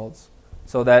internal worlds.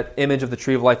 So that image of the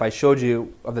tree of life I showed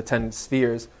you of the 10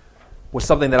 spheres was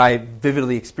something that I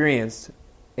vividly experienced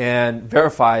and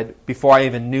verified before I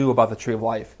even knew about the tree of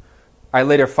life. I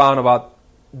later found about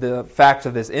the facts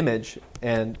of this image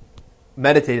and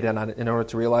meditated on it in order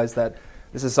to realize that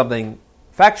this is something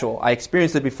factual. I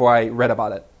experienced it before I read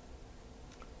about it.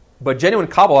 But genuine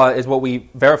Kabbalah is what we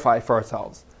verify for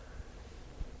ourselves.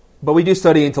 But we do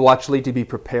study intellectually to be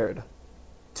prepared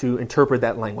to interpret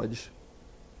that language.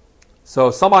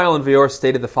 So Samael Aun Weor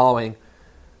stated the following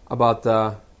about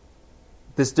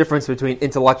this difference between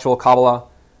intellectual Kabbalah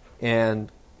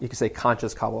and, you could say,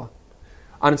 conscious Kabbalah.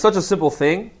 On such a simple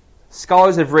thing,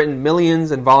 scholars have written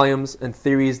millions and volumes and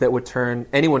theories that would turn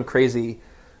anyone crazy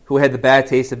who had the bad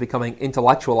taste of becoming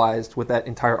intellectualized with that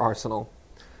entire arsenal.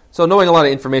 So knowing a lot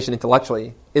of information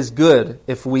intellectually is good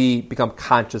if we become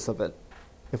conscious of it,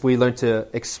 if we learn to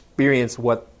experience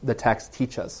what the texts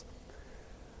teach us.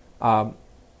 Having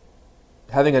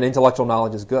an intellectual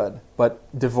knowledge is good,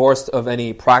 but divorced of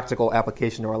any practical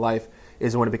application to our life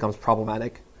is when it becomes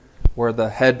problematic, where the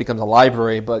head becomes a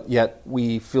library, but yet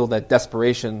we feel that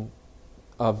desperation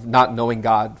of not knowing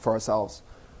God for ourselves.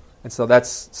 And so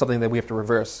that's something that we have to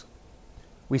reverse.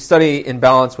 We study in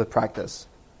balance with practice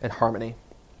and harmony.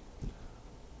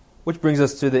 Which brings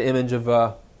us to the image of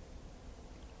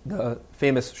the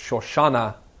famous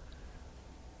Shoshana,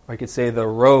 or you could say the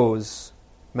rose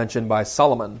mentioned by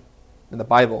Solomon in the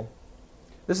Bible.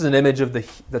 This is an image of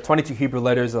the 22 Hebrew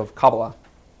letters of Kabbalah.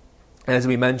 And as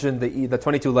we mentioned, the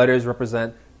 22 letters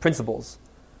represent principles,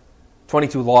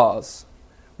 22 laws,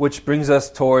 which brings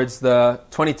us towards the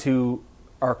 22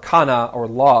 arcana or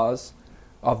laws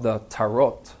of the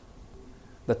Tarot.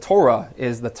 The Torah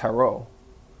is the Tarot,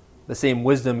 the same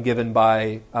wisdom given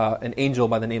by an angel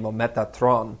by the name of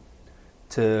Metatron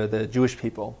to the Jewish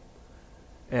people.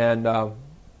 And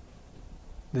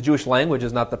the Jewish language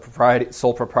is not the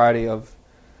sole propriety of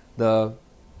the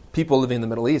people living in the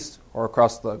Middle East or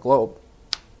across the globe.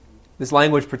 This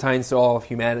language pertains to all of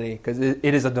humanity because it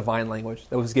is a divine language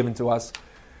that was given to us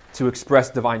to express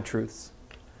divine truths.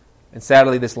 And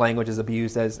sadly, this language is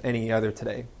abused as any other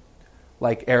today,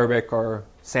 like Arabic or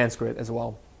Sanskrit as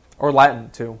well, or Latin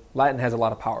too. Latin has a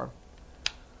lot of power,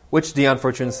 which Dion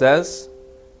Fortune says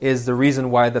is the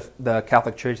reason why the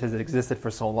Catholic Church has existed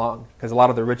for so long, because a lot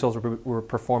of the rituals were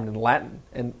performed in Latin.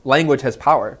 And language has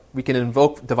power. We can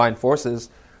invoke divine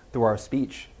forces through our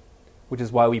speech, which is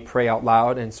why we pray out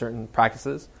loud in certain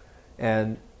practices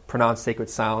and pronounce sacred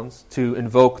sounds to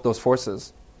invoke those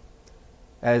forces.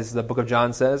 As the book of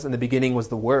John says, in the beginning was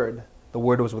the Word. The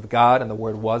Word was with God, and the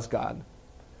Word was God.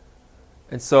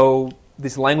 And so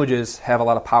these languages have a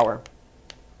lot of power.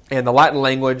 And the Latin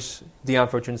language, Dion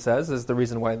Fortune says, is the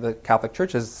reason why the Catholic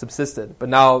Church has subsisted. But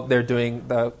now they're doing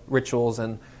the rituals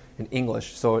in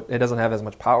English, so it doesn't have as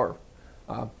much power.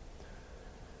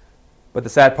 But the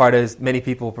sad part is many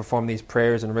people perform these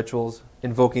prayers and rituals,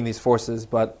 invoking these forces,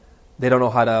 but they don't know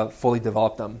how to fully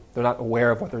develop them. They're not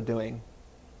aware of what they're doing.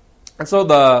 And so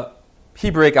the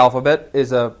Hebraic alphabet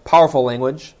is a powerful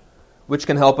language which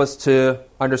can help us to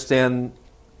understand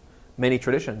many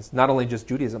traditions, not only just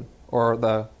Judaism or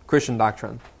the Christian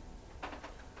doctrine.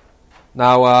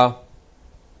 Now,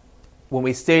 when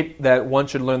we state that one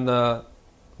should learn the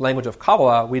language of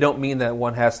Kabbalah, we don't mean that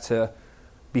one has to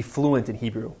be fluent in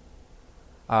Hebrew.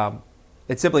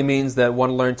 It simply means that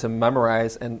one learned to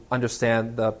memorize and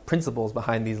understand the principles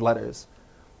behind these letters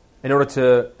in order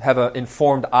to have an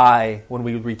informed eye when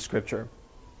we read Scripture.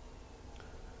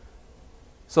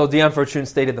 So Dion Fortune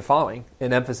stated the following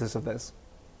in emphasis of this.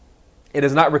 It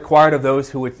is not required of those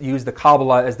who would use the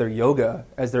Kabbalah as their yoga,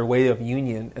 as their way of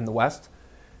union in the West,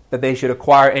 that they should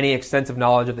acquire any extensive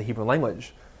knowledge of the Hebrew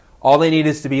language. All they need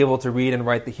is to be able to read and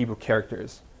write the Hebrew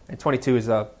characters. And 22 is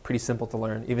pretty simple to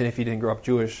learn, even if you didn't grow up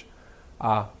Jewish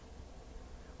or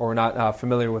were not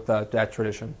familiar with that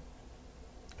tradition.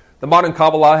 The modern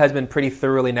Kabbalah has been pretty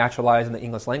thoroughly naturalized in the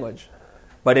English language,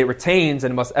 but it retains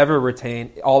and must ever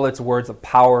retain all its words of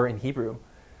power in Hebrew,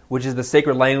 which is the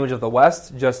sacred language of the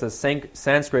West, just as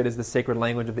Sanskrit is the sacred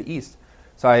language of the East.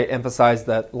 So I emphasize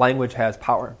that language has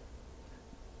power.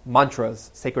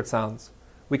 Mantras, sacred sounds.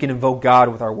 We can invoke God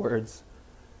with our words.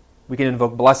 We can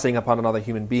invoke blessing upon another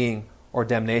human being or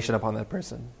damnation upon that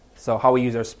person. So how we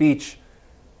use our speech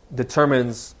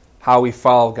determines how we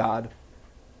follow God.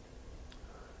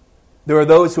 There are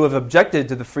those who have objected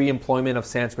to the free employment of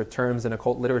Sanskrit terms in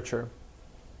occult literature.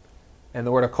 And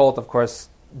the word occult, of course,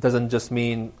 doesn't just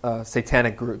mean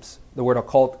satanic groups. The word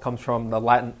occult comes from the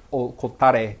Latin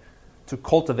occultare, to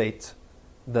cultivate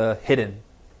the hidden.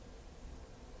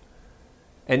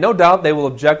 And no doubt they will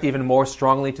object even more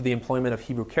strongly to the employment of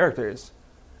Hebrew characters.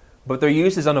 But their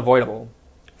use is unavoidable.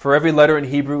 For every letter in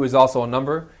Hebrew is also a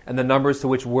number, and the numbers to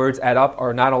which words add up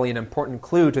are not only an important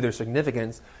clue to their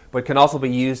significance, but can also be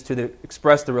used to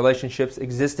express the relationships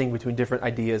existing between different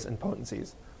ideas and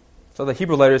potencies. So the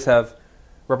Hebrew letters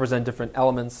represent different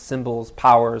elements, symbols,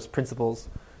 powers, principles.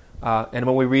 And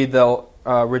when we read the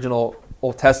original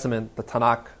Old Testament, the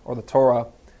Tanakh or the Torah,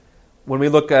 when we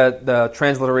look at the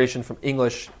transliteration from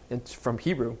English from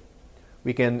Hebrew,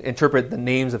 we can interpret the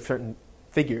names of certain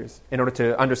figures in order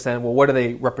to understand, well, what are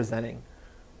they representing?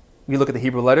 We look at the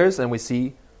Hebrew letters and we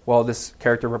see, well, this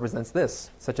character represents this,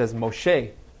 such as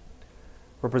Moshe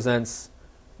represents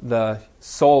the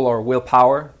soul or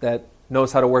willpower that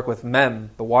knows how to work with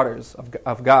Mem, the waters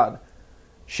of God.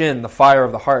 Shin, the fire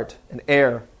of the heart, and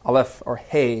air, Aleph or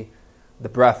Hey, the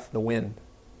breath, the wind.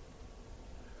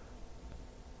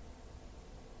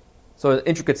 So an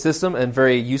intricate system and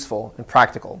very useful and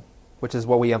practical, which is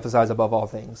what we emphasize above all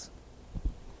things.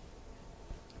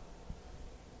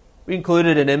 We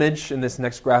included an image in this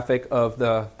next graphic of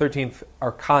the 13th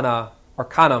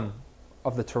arcanum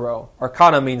of the Tarot.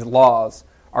 Arcana means laws.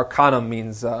 Arcanum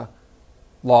means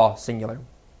law, singular.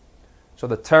 So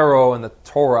the Tarot and the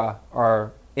Torah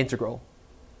are integral.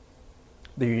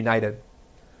 They're united.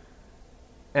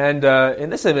 And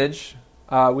in this image,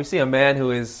 we see a man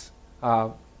who is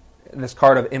in this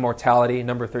card of immortality,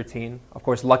 number 13. Of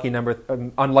course, unlucky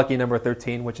number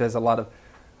 13, which has a lot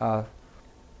of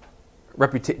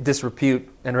disrepute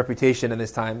and reputation in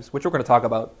these times, which we're going to talk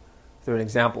about through an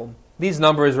example. These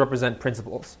numbers represent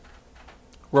principles,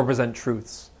 represent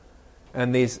truths.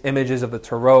 And these images of the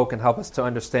Tarot can help us to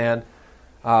understand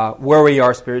where we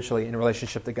are spiritually in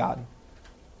relationship to God.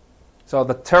 So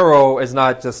the Tarot is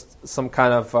not just some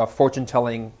kind of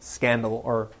fortune-telling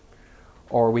scandal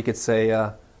or we could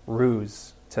say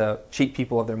ruse to cheat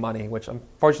people of their money, which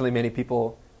unfortunately many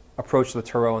people approach the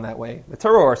Tarot in that way. The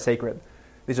Tarot are sacred.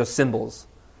 These are symbols.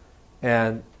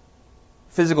 And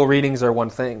physical readings are one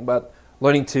thing, but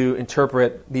learning to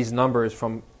interpret these numbers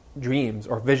from dreams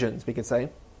or visions, we could say,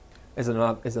 is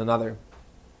another.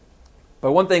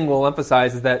 But one thing we'll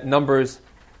emphasize is that numbers,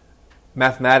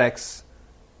 mathematics,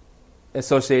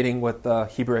 associating with the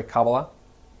Hebrew Kabbalah,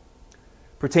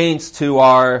 pertains to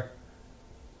our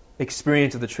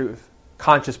experience of the truth,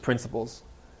 conscious principles.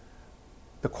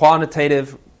 The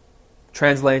quantitative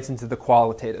translates into the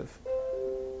qualitative.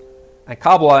 And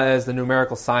Kabbalah, as the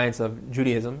numerical science of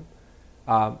Judaism,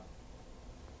 not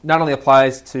only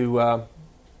applies to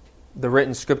the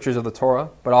written scriptures of the Torah,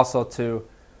 but also to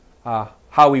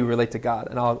how we relate to God.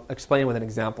 And I'll explain with an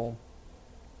example.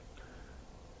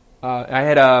 I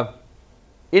had a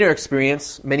inner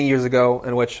experience many years ago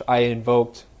in which I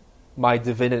invoked my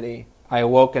divinity. I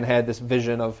awoke and had this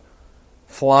vision of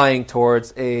flying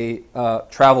towards a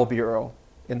travel bureau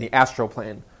in the astral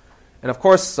plane. And of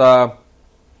course,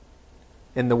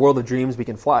 in the world of dreams, we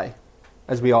can fly,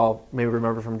 as we all may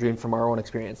remember from dreams from our own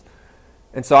experience.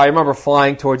 And so I remember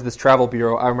flying towards this travel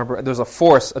bureau. I remember there was a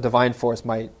force, a divine force,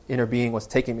 my inner being was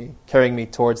taking me, carrying me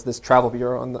towards this travel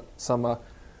bureau in some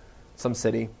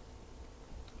city.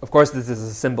 Of course, this is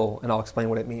a symbol, and I'll explain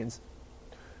what it means.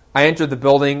 I entered the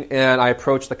building, and I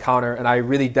approached the counter, and I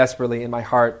really desperately, in my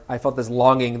heart, I felt this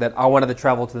longing that I wanted to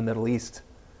travel to the Middle East.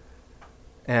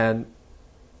 And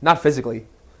not physically,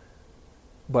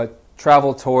 but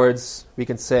travel towards, we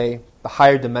can say, the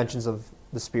higher dimensions of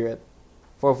the spirit.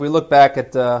 For if we look back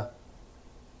at the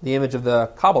image of the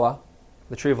Kabbalah,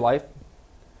 the tree of life,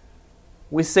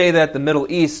 we say that the Middle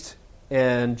East,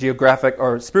 in geographic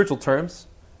or spiritual terms,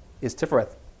 is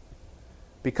Tifereth.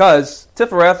 Because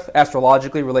Tifereth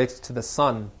astrologically relates to the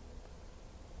sun.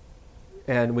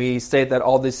 And we state that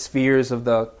all these spheres of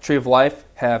the tree of life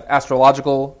have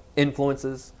astrological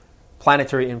influences,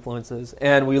 planetary influences.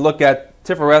 And we look at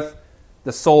Tifereth,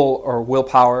 the soul or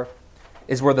willpower,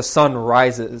 is where the sun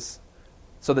rises.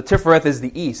 So the Tifereth is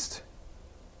the east,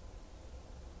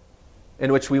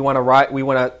 in which we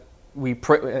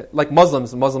pray, like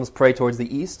Muslims pray towards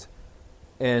the east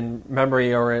in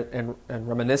memory or in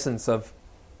reminiscence of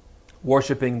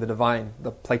worshipping the divine,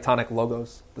 the Platonic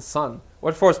logos, the sun.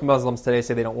 Well, of course, Muslims today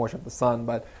say they don't worship the sun,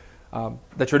 but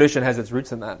the tradition has its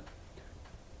roots in that.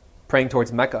 Praying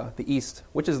towards Mecca, the east,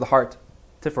 which is the heart,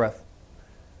 Tifereth.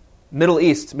 Middle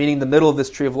East, meaning the middle of this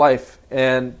tree of life.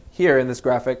 And here in this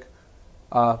graphic,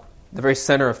 the very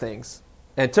center of things.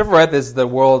 And Tifereth is the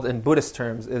world, in Buddhist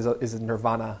terms, is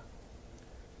nirvana,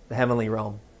 the heavenly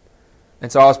realm.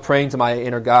 And so I was praying to my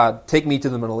inner God, take me to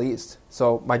the Middle East.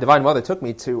 So my Divine Mother took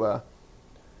me to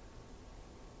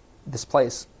this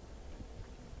place,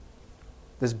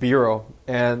 this bureau.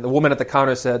 And the woman at the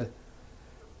counter said,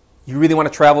 you really want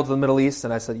to travel to the Middle East?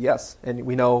 And I said, yes. And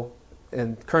we know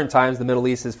in current times, the Middle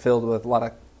East is filled with a lot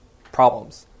of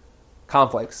problems,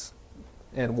 conflicts,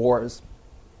 and wars.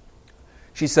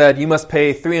 She said, you must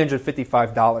pay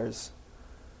 $355.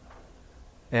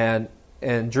 And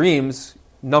in dreams,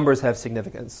 numbers have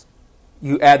significance.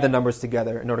 You add the numbers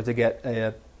together in order to get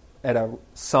at a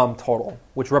sum total,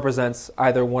 which represents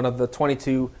either one of the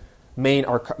 22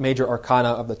 major arcana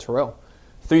of the Tarot.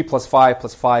 3 plus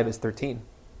 5 is 13.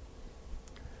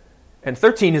 And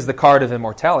 13 is the card of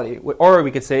immortality, or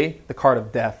we could say the card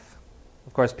of death.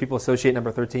 Of course, people associate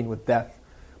number 13 with death.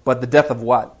 But the death of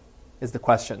what is the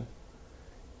question?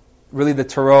 Really, the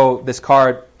Tarot, this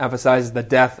card, emphasizes the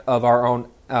death of our own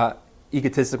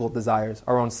egotistical desires,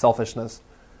 our own selfishness,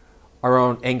 our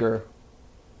own anger,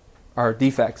 our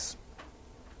defects,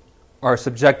 our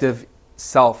subjective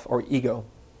self or ego.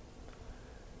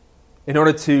 In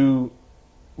order to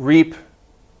reap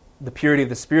the purity of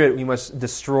the spirit, we must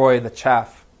destroy the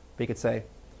chaff, we could say.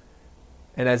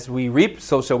 And as we reap,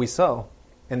 so shall we sow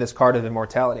in this card of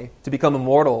immortality. To become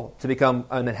immortal, to become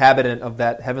an inhabitant of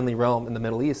that heavenly realm in the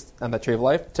Middle East, and the tree of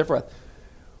life, Tifereth,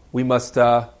 we must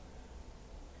plant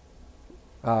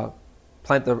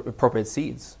the appropriate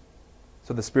seeds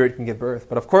so the spirit can give birth.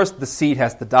 But of course, the seed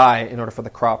has to die in order for the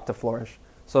crop to flourish.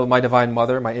 So my Divine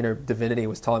Mother, my inner divinity,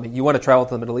 was telling me, you want to travel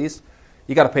to the Middle East?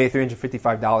 You got to pay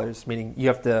 $355, meaning you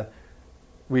have to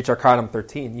reach Arcanum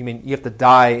 13. You mean you have to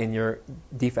die in your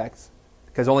defects,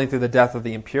 because only through the death of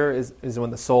the impure is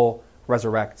when the soul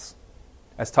resurrects,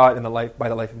 as taught in by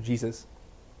the life of Jesus.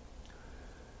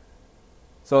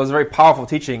 So it was a very powerful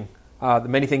teaching.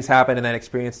 Many things happen in that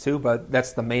experience too, but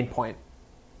that's the main point.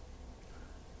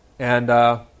 And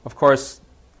of course,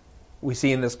 we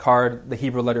see in this card the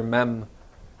Hebrew letter Mem,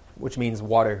 which means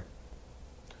water,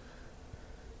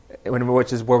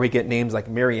 which is where we get names like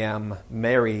Miriam,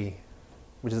 Mary,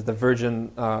 which is the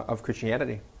Virgin of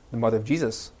Christianity, the mother of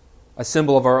Jesus, a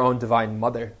symbol of our own Divine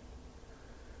Mother.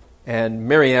 And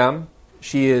Miriam,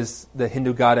 she is the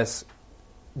Hindu goddess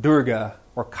Durga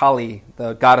or Kali,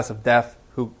 the goddess of death,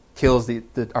 who kills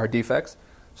our defects,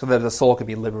 so that the soul can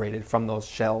be liberated from those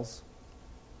shells,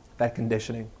 that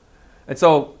conditioning. And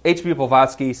so H.P.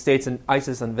 Blavatsky states in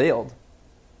Isis Unveiled,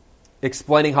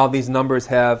 explaining how these numbers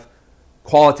have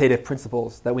qualitative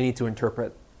principles that we need to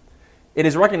interpret. It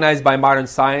is recognized by modern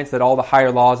science that all the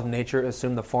higher laws of nature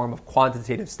assume the form of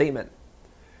quantitative statement.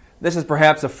 This is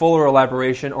perhaps a fuller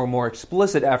elaboration or more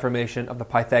explicit affirmation of the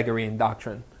Pythagorean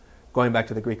doctrine, going back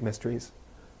to the Greek mysteries.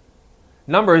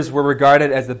 Numbers were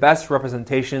regarded as the best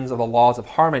representations of the laws of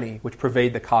harmony which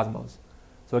pervade the cosmos.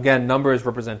 So again, numbers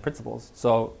represent principles.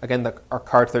 So again, our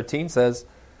card 13 says,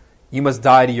 you must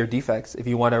die to your defects if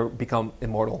you want to become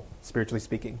immortal, spiritually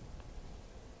speaking.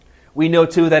 We know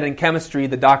too that in chemistry,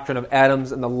 the doctrine of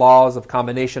atoms and the laws of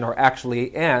combination are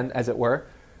actually, and as it were,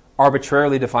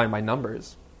 arbitrarily defined by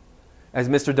numbers. As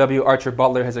Mr. W. Archer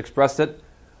Butler has expressed it,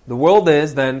 the world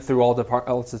is then, through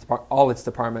all its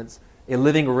departments, a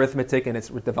living arithmetic in its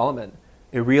development,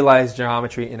 a realized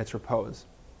geometry in its repose.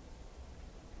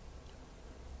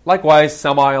 Likewise,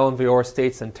 Samael Aun Weor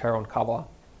states in Tarot and Kabbalah,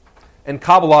 in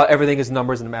Kabbalah, everything is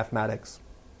numbers and mathematics.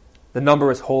 The number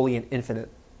is holy and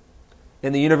infinite.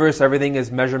 In the universe, everything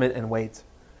is measurement and weight.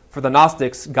 For the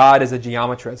Gnostics, God is a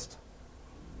geometrist.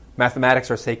 Mathematics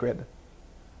are sacred.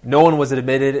 No one was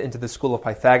admitted into the school of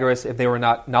Pythagoras if they were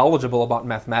not knowledgeable about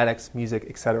mathematics, music,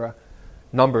 etc.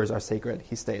 Numbers are sacred,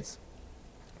 he states.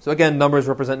 So again, numbers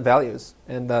represent values.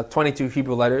 And the 22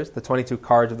 Hebrew letters, the 22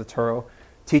 cards of the Tarot,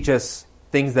 teach us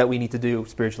things that we need to do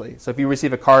spiritually. So if you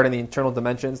receive a card in the internal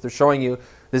dimensions, they're showing you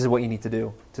this is what you need to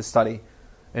do to study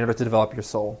in order to develop your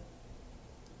soul.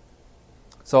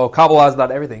 So Kabbalah is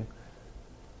not everything.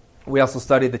 We also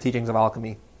study the teachings of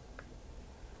alchemy.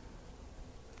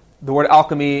 The word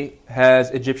alchemy has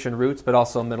Egyptian roots, but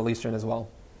also Middle Eastern as well.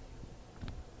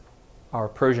 Or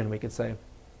Persian, we could say.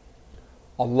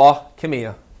 Allah, Alchemy,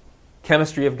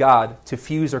 chemistry of God, to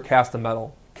fuse or cast a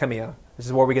metal, Alchemy. This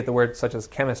is where we get the word such as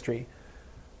chemistry,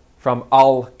 from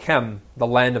Al-Chem, the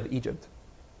land of Egypt.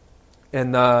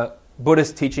 In the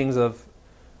Buddhist teachings of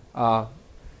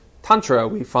Tantra,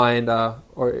 we find,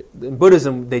 or in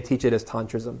Buddhism, they teach it as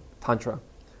Tantra,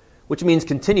 which means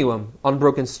continuum,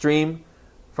 unbroken stream,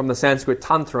 from the Sanskrit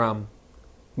Tantram,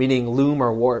 meaning loom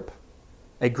or warp,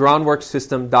 a groundwork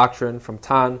system doctrine from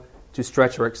Tan to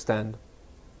stretch or extend.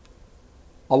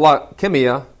 Allah,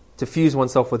 Alchemy, to fuse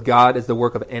oneself with God, is the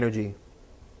work of energy.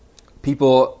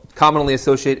 People commonly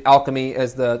associate alchemy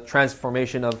as the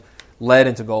transformation of lead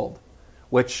into gold,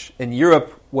 which in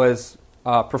Europe was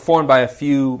performed by a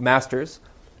few masters,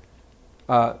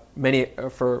 many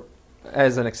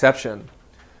as an exception.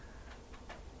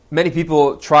 Many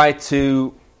people try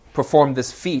to perform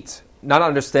this feat, not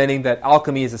understanding that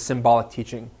alchemy is a symbolic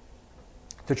teaching.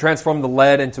 To transform the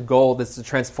lead into gold is to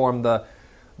transform the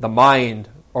mind,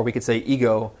 or we could say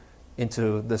ego,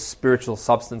 into the spiritual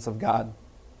substance of God.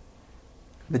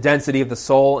 The density of the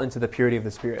soul into the purity of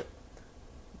the spirit.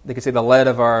 They could say the lead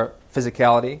of our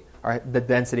physicality, the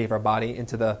density of our body,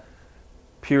 into the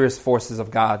purest forces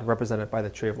of God, represented by the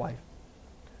tree of life.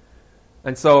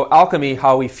 And so alchemy,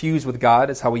 how we fuse with God,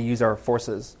 is how we use our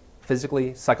forces,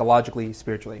 physically, psychologically,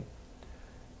 spiritually.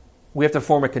 We have to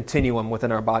form a continuum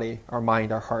within our body, our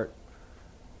mind, our heart.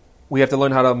 We have to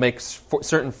learn how to make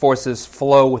certain forces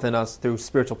flow within us through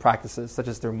spiritual practices, such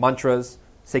as through mantras,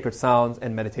 sacred sounds,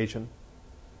 and meditation.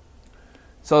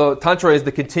 So Tantra is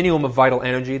the continuum of vital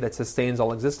energy that sustains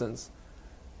all existence.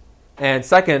 And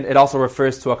second, it also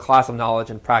refers to a class of knowledge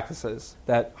and practices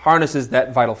that harnesses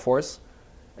that vital force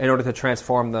in order to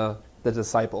transform the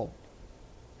disciple.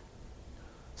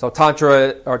 So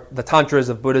Tantra, or the Tantras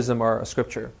of Buddhism, are a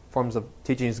scripture, forms of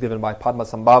teachings given by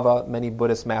Padmasambhava, many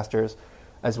Buddhist masters,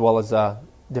 as well as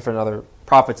different other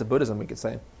prophets of Buddhism, we could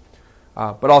say.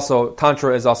 But also,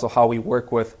 Tantra is also how we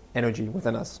work with energy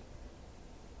within us.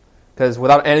 Because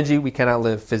without energy, we cannot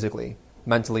live physically,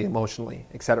 mentally, emotionally,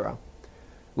 etc.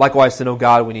 Likewise, to know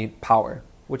God, we need power,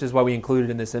 which is why we included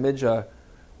in this image a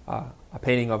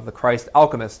painting of the Christ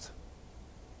alchemist,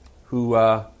 who,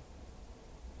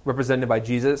 represented by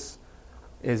Jesus,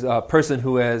 is a person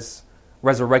who has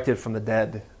resurrected from the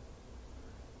dead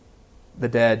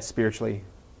spiritually,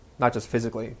 not just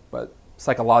physically, but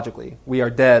psychologically. We are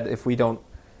dead if we don't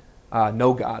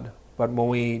know God. But when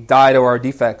we die to our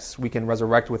defects, we can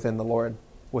resurrect within the Lord,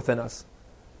 within us.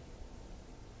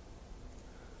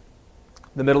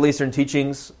 The Middle Eastern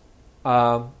teachings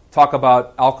talk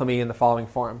about alchemy in the following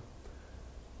form.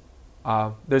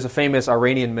 There's a famous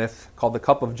Iranian myth called the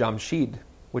Cup of Jamshid,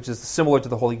 which is similar to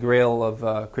the Holy Grail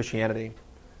of Christianity.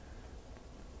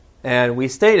 And we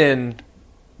state in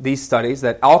these studies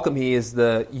that alchemy is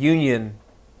the union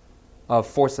of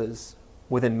forces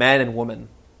within man and woman.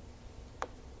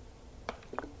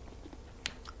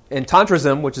 In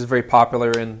Tantrism, which is very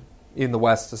popular in the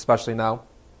West, especially now,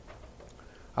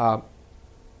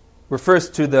 refers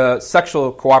to the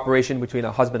sexual cooperation between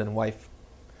a husband and wife,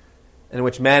 in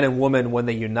which man and woman, when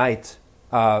they unite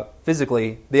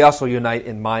physically, they also unite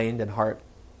in mind and heart.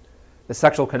 The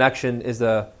sexual connection is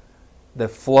the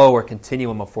flow or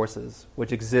continuum of forces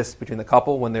which exists between the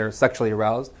couple when they're sexually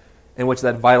aroused, in which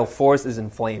that vital force is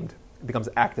inflamed, it becomes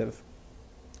active.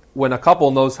 When a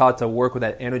couple knows how to work with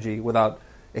that energy without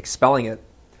expelling it,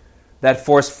 that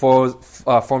force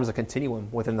forms a continuum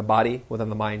within the body, within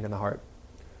the mind, and the heart.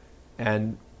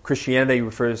 And Christianity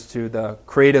refers to the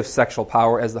creative sexual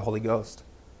power as the Holy Ghost.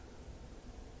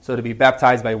 So to be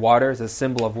baptized by water is a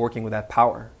symbol of working with that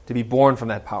power, to be born from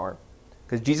that power.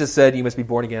 Because Jesus said you must be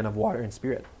born again of water and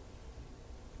spirit.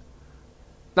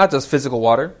 Not just physical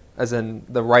water, as in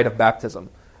the rite of baptism,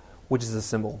 which is a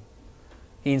symbol.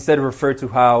 He instead referred to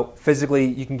how physically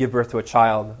you can give birth to a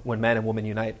child when man and woman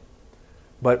unite.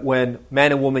 But when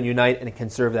man and woman unite and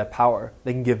conserve that power,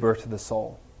 they can give birth to the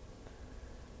soul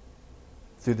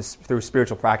through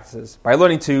spiritual practices. By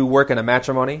learning to work in a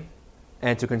matrimony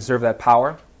and to conserve that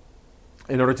power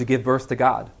in order to give birth to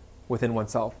God within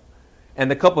oneself.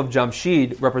 And the cup of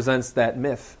Jamshid represents that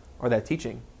myth or that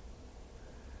teaching,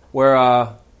 where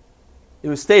it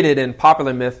was stated in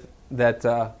popular myth that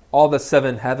all the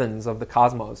seven heavens of the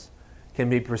cosmos can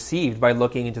be perceived by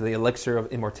looking into the elixir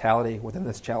of immortality within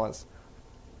this chalice.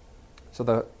 So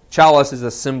the chalice is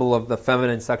a symbol of the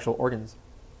feminine sexual organs.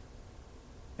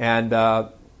 And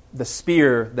the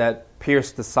spear that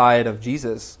pierced the side of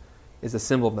Jesus is a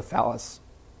symbol of the phallus,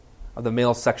 of the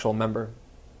male sexual member.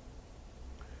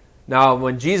 Now,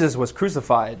 when Jesus was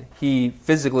crucified, he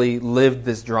physically lived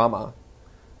this drama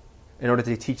in order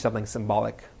to teach something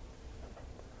symbolic.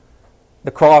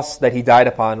 The cross that he died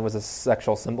upon was a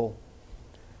sexual symbol,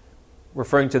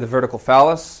 referring to the vertical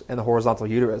phallus and the horizontal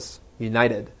uterus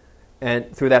united.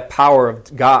 And through that power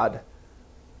of God,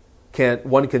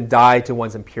 one can die to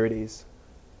one's impurities,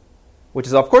 which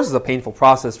is, of course, is a painful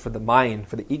process for the mind,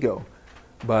 for the ego,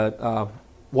 but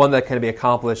one that can be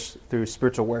accomplished through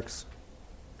spiritual works.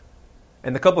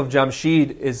 And the cup of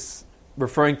Jamshid is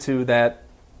referring to that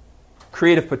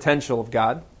creative potential of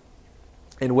God,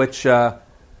 in which,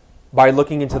 by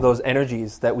looking into those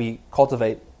energies that we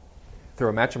cultivate through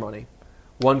a matrimony,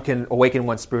 one can awaken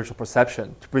one's spiritual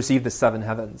perception to perceive the seven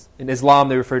heavens. In Islam,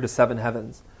 they refer to seven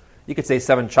heavens. You could say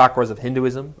seven chakras of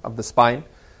Hinduism, of the spine,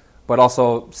 but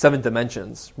also seven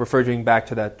dimensions, referring back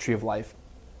to that tree of life.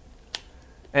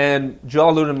 And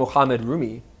Jalaluddin Muhammad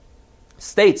Rumi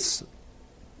states,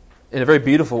 in a very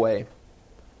beautiful way,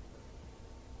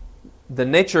 the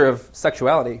nature of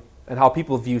sexuality and how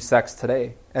people view sex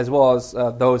today, as well as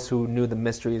those who knew the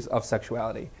mysteries of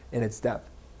sexuality in its depth.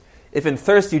 If in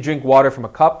thirst you drink water from a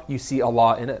cup, you see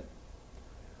Allah in it.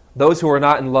 Those who are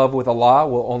not in love with Allah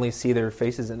will only see their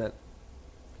faces in it.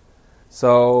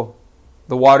 So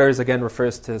the waters again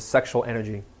refers to sexual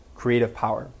energy, creative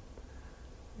power.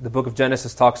 The book of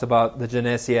Genesis talks about the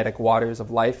Genesiatic waters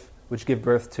of life, which give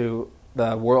birth to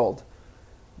the world.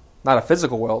 Not a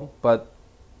physical world, but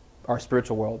our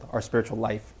spiritual world, our spiritual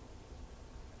life.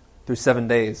 Through 7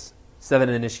 days, 7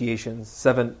 initiations,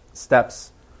 7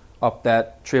 steps up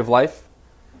that tree of life,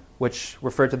 which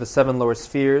refer to the 7 lower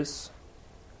spheres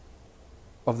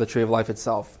of the tree of life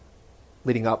itself,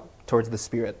 leading up towards the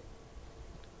spirit.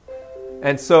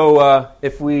 And so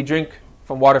if we drink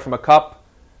from water from a cup,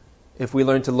 if we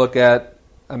learn to look at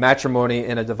a matrimony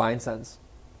in a divine sense,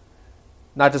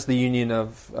 not just the union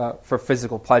of for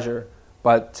physical pleasure,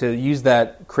 but to use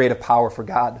that creative power for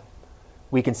God,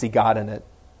 we can see God in it.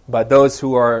 But those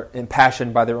who are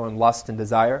impassioned by their own lust and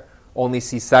desire only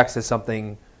see sex as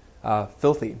something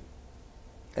filthy,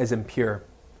 as impure,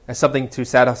 as something to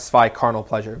satisfy carnal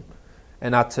pleasure,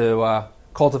 and not to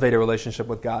cultivate a relationship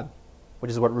with God, which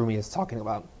is what Rumi is talking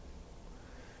about.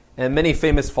 And many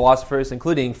famous philosophers,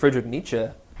 including Friedrich Nietzsche,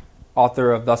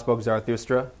 author of Thus Spoke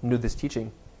Zarathustra, knew this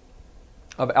teaching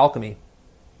of alchemy.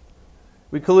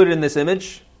 We included in this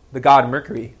image the god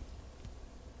Mercury,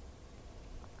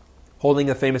 holding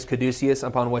the famous caduceus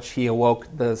upon which he awoke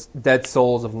the dead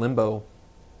souls of limbo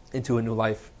into a new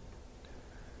life.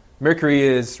 Mercury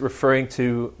is referring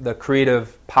to the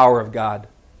creative power of God,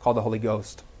 called the Holy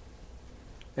Ghost.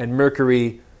 And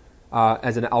Mercury,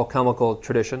 as an alchemical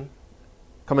tradition,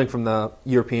 coming from the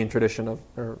European tradition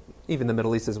or even the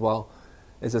Middle East as well,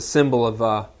 is a symbol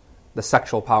of the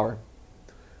sexual power,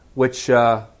 which,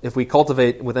 if we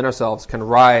cultivate within ourselves, can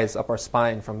rise up our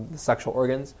spine from the sexual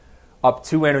organs up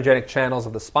 2 energetic channels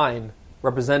of the spine,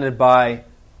 represented by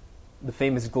the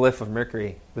famous glyph of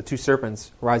Mercury, the two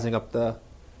serpents rising up the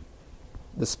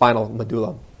spinal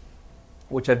medulla,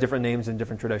 which have different names in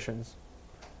different traditions.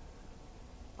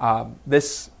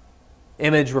 This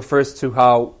image refers to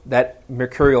how that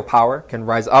mercurial power can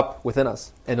rise up within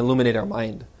us and illuminate our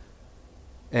mind.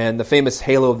 And the famous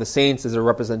halo of the saints is a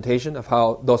representation of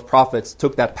how those prophets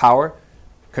took that power,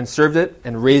 conserved it,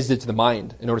 and raised it to the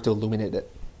mind in order to illuminate it.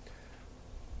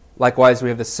 Likewise, we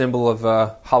have the symbol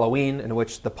of Halloween, in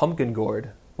which the pumpkin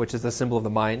gourd, which is the symbol of the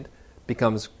mind,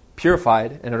 becomes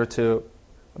purified in order to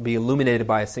be illuminated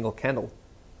by a single candle.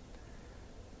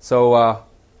 So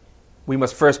we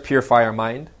must first purify our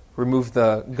mind, remove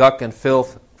the gunk and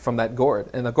filth from that gourd.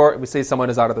 And the gourd, we say someone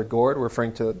is out of their gourd, we're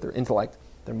referring to their intellect,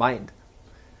 their mind.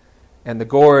 And the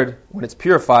gourd, when it's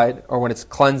purified, or when it's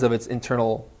cleansed of its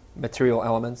internal material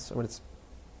elements, or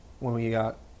when we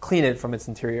clean it from its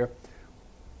interior,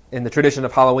 in the tradition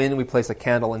of Halloween, we place a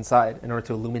candle inside in order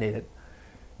to illuminate it.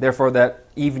 Therefore, that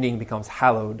evening becomes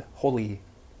hallowed, holy.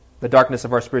 The darkness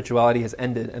of our spirituality has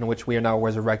ended, in which we are now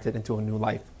resurrected into a new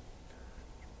life.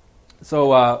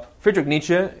 So Friedrich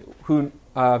Nietzsche, who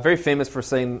very famous for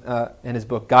saying in his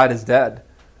book, God is dead,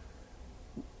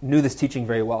 knew this teaching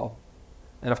very well.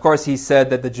 And of course, he said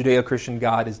that the Judeo-Christian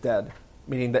God is dead,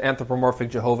 meaning the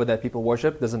anthropomorphic Jehovah that people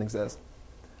worship doesn't exist.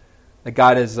 That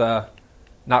God is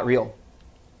not real.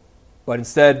 But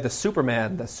instead, the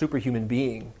Superman, the superhuman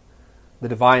being, the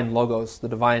divine Logos, the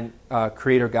divine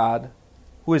creator God,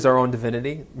 who is our own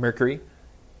divinity, Mercury,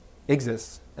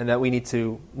 exists, and that we need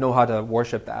to know how to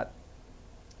worship that.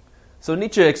 So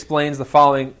Nietzsche explains the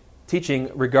following teaching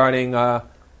regarding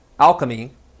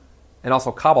alchemy and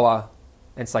also Kabbalah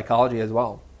and psychology as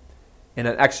well, in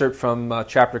an excerpt from a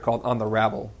chapter called On the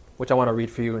Rabble, which I want to read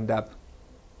for you in depth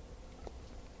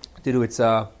due to its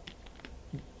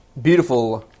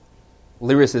beautiful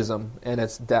lyricism and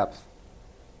its depth.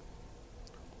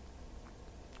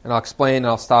 And I'll explain, and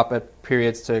I'll stop at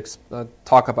periods to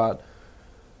talk about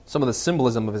some of the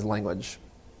symbolism of his language.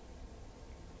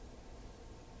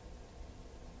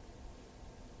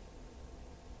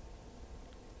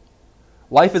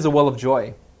 Life is a well of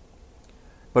joy,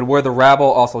 but where the rabble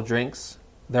also drinks,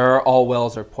 there all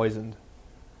wells are poisoned.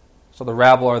 So the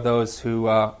rabble are those who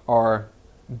are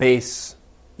base,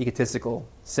 egotistical,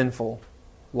 sinful,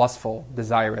 lustful,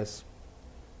 desirous.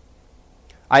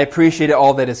 I appreciate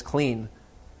all that is clean,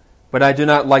 but I do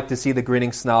not like to see the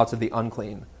grinning snouts of the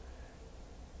unclean.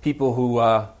 People who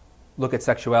look at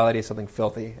sexuality as something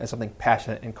filthy, as something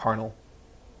passionate and carnal.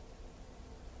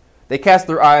 They cast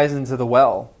their eyes into the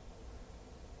well.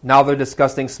 Now their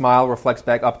disgusting smile reflects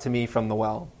back up to me from the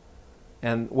well.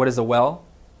 And what is a well?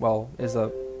 Well, is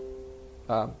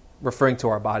referring to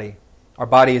our body. Our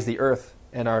body is the earth,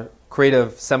 and our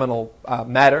creative seminal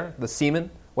matter, the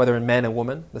semen, whether in man and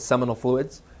woman, the seminal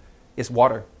fluids, is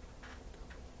water.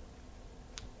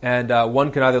 And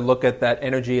one can either look at that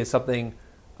energy as something,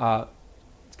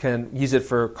 can use it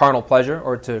for carnal pleasure,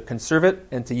 or to conserve it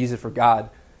and to use it for God,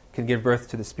 can give birth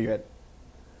to the Spirit.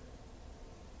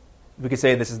 We could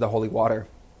say this is the holy water.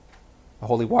 The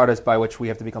holy water is by which we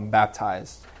have to become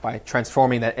baptized, by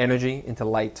transforming that energy into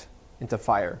light, into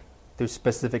fire, through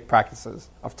specific practices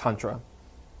of Tantra.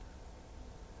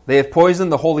 They have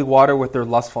poisoned the holy water with their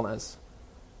lustfulness,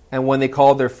 and when they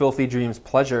call their filthy dreams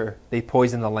pleasure, they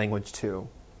poison the language too.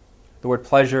 The word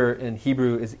pleasure in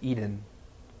Hebrew is Eden.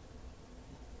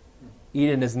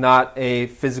 Eden is not a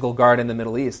physical garden in the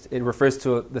Middle East. It refers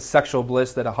to the sexual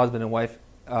bliss that a husband and wife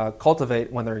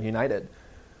cultivate when they're united.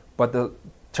 But the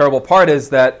terrible part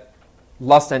is that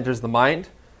lust enters the mind.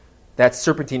 That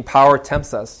serpentine power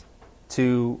tempts us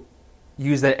to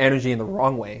use that energy in the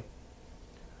wrong way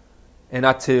and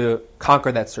not to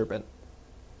conquer that serpent.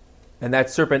 And that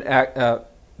serpent,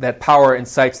 that power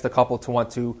incites the couple to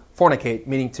want to fornicate,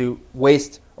 meaning to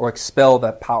waste or expel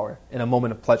that power in a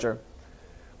moment of pleasure.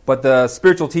 But the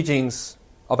spiritual teachings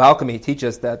of alchemy teach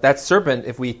us that that serpent,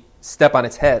 if we step on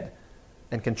its head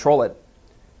and control it,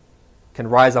 can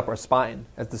rise up our spine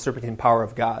as the serpentine power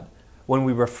of God when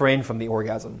we refrain from the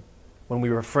orgasm, when we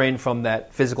refrain from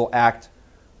that physical act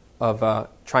of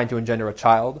trying to engender a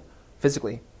child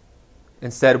physically.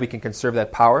 Instead, we can conserve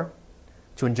that power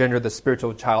to engender the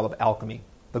spiritual child of alchemy,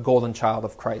 the golden child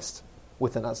of Christ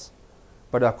within us.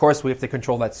 But of course, we have to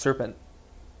control that serpent.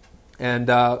 And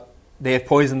they have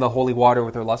poisoned the holy water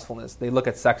with their lustfulness. They look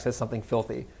at sex as something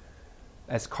filthy,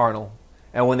 as carnal.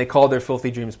 And when they call their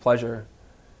filthy dreams pleasure,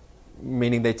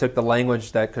 meaning they took the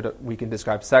language that we can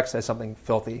describe sex as something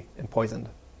filthy and poisoned.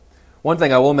 One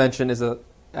thing I will mention is an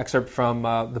excerpt from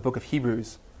the book of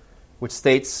Hebrews, which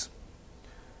states,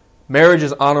 "Marriage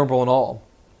is honorable in all,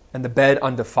 and the bed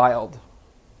undefiled.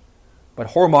 but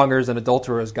whoremongers and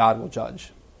adulterers God will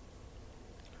judge.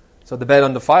 So the bed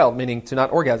undefiled, meaning to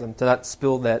not orgasm, to not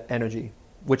spill that energy,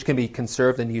 which can be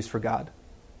conserved and used for God.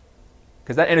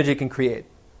 Because that energy can create,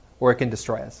 or it can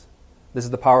destroy us. This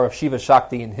is the power of Shiva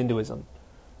Shakti in Hinduism.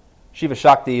 Shiva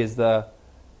Shakti is the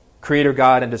creator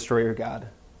God and destroyer God.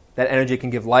 That energy can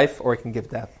give life or it can give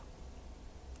death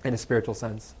in a spiritual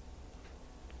sense.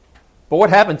 But what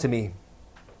happened to me?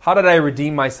 How did I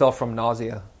redeem myself from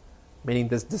nausea? Meaning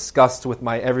this disgust with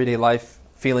my everyday life,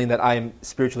 feeling that I am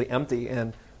spiritually empty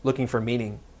and looking for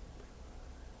meaning.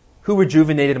 Who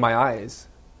rejuvenated my eyes?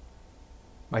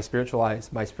 My spiritual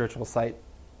eyes, my spiritual sight.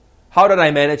 How did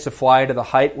I manage to fly to the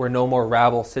height where no more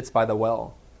rabble sits by the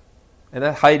well? And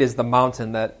that height is the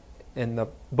mountain that in the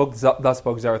book Thus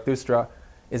Spoke Zarathustra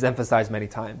is emphasized many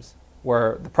times,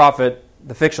 where the prophet,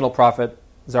 the fictional prophet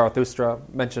Zarathustra,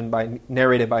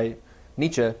 narrated by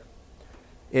Nietzsche,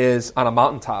 is on a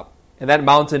mountaintop. And that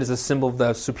mountain is a symbol of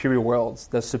the superior worlds,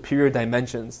 the superior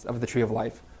dimensions of the tree of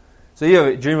life. So you have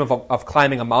a dream of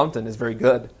climbing a mountain is very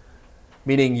good,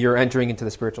 meaning you're entering into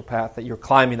the spiritual path, that you're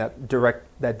climbing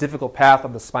that difficult path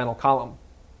of the spinal column,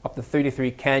 up the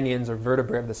 33 canyons or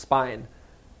vertebrae of the spine,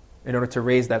 in order to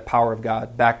raise that power of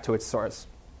God back to its source,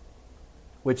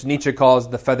 which Nietzsche calls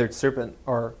the feathered serpent,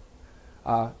 or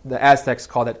the Aztecs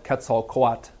called it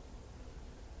Quetzalcoatl,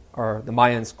 or the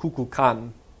Mayans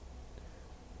Kukulkan,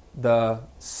 the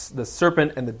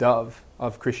serpent and the dove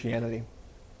of Christianity.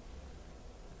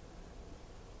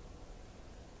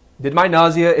 Did my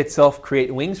nausea itself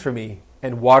create wings for me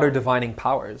and water divining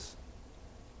powers?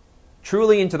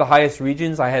 Truly into the highest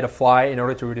regions I had to fly in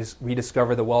order to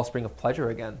rediscover the wellspring of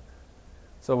pleasure again.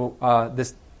 So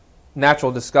this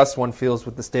natural disgust one feels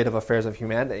with the state of affairs of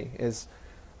humanity is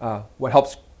what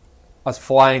helps us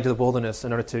fly into the wilderness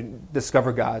in order to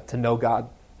discover God, to know God.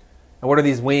 And what are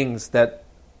these wings that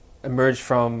emerge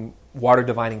from water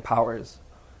divining powers?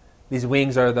 These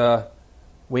wings are the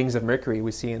wings of Mercury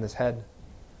we see in his head,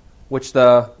 which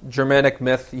the Germanic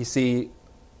myth, you see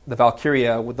the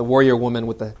Valkyria with the warrior woman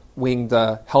with the winged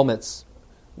helmets,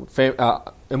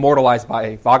 immortalized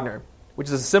by Wagner, which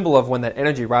is a symbol of when that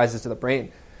energy rises to the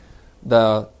brain.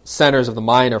 The centers of the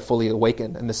mind are fully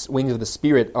awakened, and the wings of the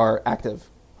spirit are active,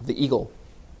 of the eagle.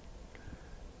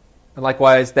 And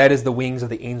likewise, that is the wings of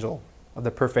the angel, of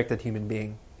the perfected human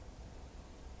being.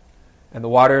 And the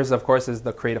waters, of course, is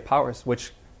the creative powers,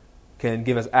 which can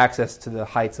give us access to the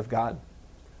heights of God.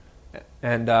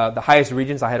 And the highest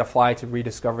regions I had to fly to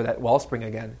rediscover that wellspring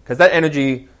again, because that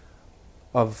energy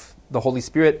of the Holy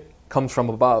Spirit comes from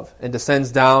above and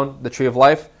descends down the tree of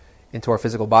life into our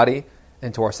physical body,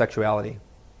 into our sexuality.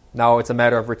 Now it's a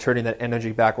matter of returning that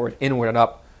energy backward, inward and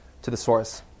up to the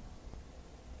source.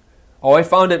 Oh, I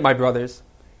found it, my brothers.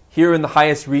 Here in the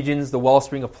highest regions, the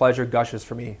wellspring of pleasure gushes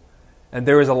for me, and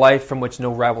there is a life from which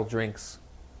no rabble drinks.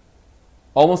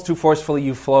 Almost too forcefully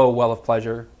you flow, well of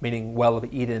pleasure, meaning well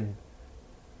of Eden,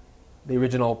 the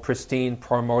original pristine,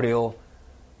 primordial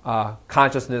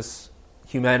consciousness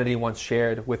humanity once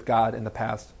shared with God in the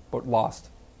past, but lost.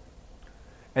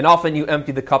 And often you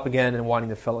empty the cup again and wanting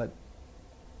to fill it.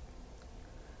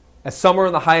 As summer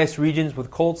in the highest regions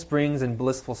with cold springs and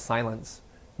blissful silence,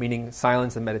 meaning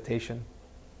silence and meditation,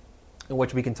 in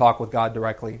which we can talk with God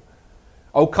directly.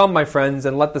 Oh, come, my friends,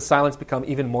 and let the silence become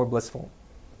even more blissful.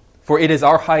 For it is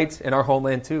our height and our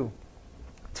homeland too.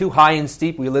 Too high and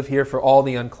steep we live here for all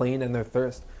the unclean and their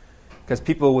thirst. Because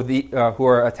people who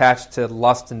are attached to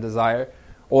lust and desire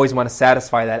always want to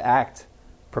satisfy that act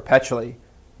perpetually,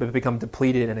 but become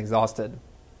depleted and exhausted.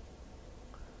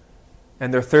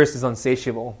 And their thirst is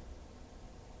insatiable.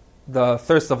 The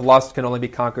thirst of lust can only be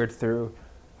conquered through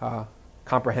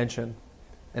comprehension,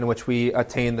 in which we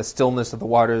attain the stillness of the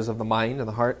waters of the mind and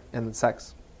the heart and the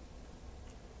sex.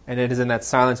 And it is in that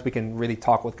silence we can really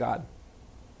talk with God.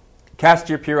 Cast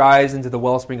your pure eyes into the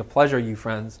wellspring of pleasure, you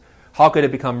friends. How could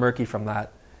it become murky from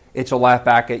that? It shall laugh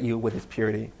back at you with its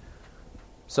purity.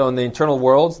 So in the internal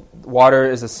worlds, water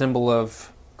is a symbol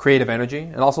of creative energy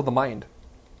and also the mind.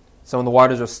 So when the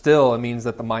waters are still, it means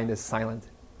that the mind is silent,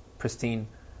 pristine,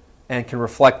 and can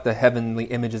reflect the heavenly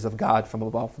images of God from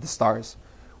above, the stars,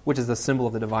 which is the symbol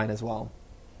of the divine as well.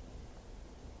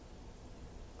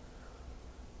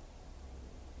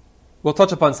 We'll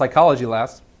touch upon psychology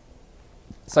last.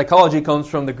 Psychology comes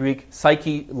from the Greek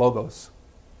psyche logos,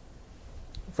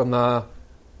 from the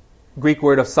Greek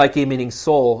word of psyche meaning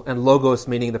soul and logos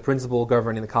meaning the principle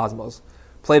governing the cosmos.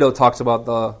 Plato talks about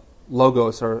the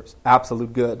logos, or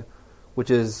absolute good,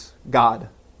 which is God,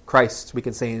 Christ, we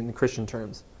can say in Christian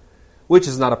terms, which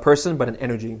is not a person but an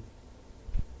energy.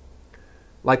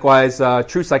 Likewise,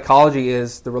 true psychology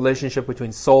is the relationship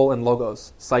between soul and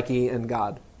logos, psyche and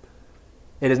God.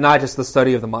 It is not just the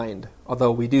study of the mind,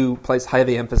 although we do place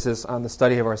heavy emphasis on the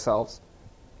study of ourselves.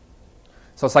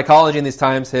 So psychology in these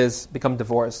times has become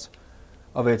divorced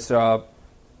of its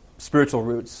spiritual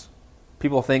roots.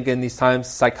 People think in these times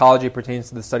psychology pertains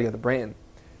to the study of the brain,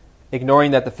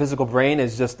 ignoring that the physical brain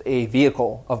is just a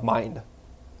vehicle of mind,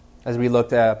 as we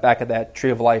looked back at that tree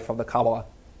of life of the Kabbalah.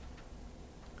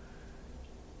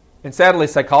 And sadly,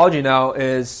 psychology now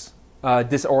is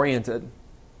disoriented.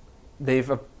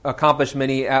 They've accomplished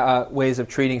many ways of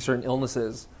treating certain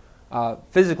illnesses,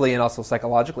 physically and also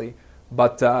psychologically,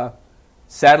 but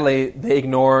sadly, they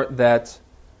ignore that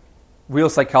real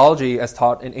psychology, as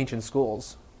taught in ancient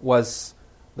schools, was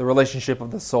the relationship of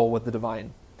the soul with the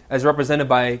divine, as represented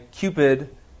by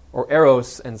Cupid, or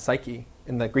Eros, and Psyche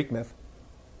in the Greek myth.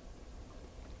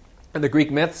 In the Greek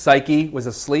myth, Psyche was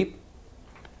asleep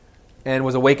and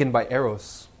was awakened by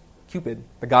Eros, Cupid,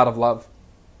 the god of love.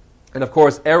 And of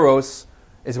course, Eros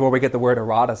is where we get the word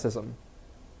eroticism,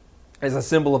 as a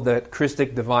symbol of the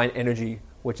Christic divine energy,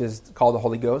 which is called the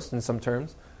Holy Ghost in some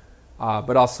terms,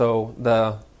 but also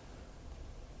the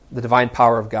divine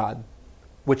power of God,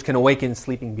 which can awaken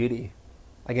Sleeping Beauty.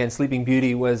 Again, Sleeping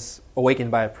Beauty was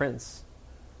awakened by a prince.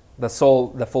 The soul,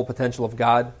 the full potential of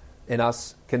God in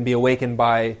us, can be awakened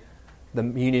by the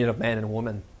union of man and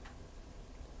woman.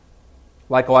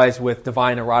 Likewise, with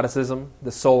divine eroticism,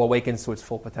 the soul awakens to its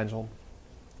full potential.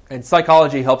 And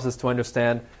psychology helps us to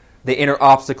understand the inner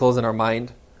obstacles in our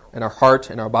mind, in our heart,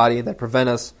 and our body that prevent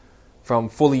us from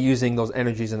fully using those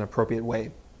energies in an appropriate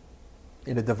way,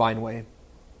 in a divine way.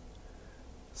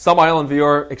 Samael Aun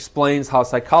Weor explains how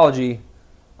psychology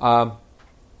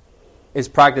is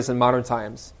practiced in modern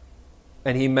times.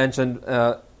 And he mentioned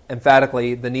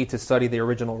emphatically the need to study the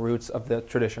original roots of the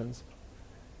traditions.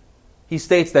 He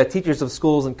states that teachers of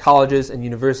schools and colleges and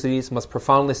universities must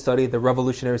profoundly study the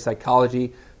revolutionary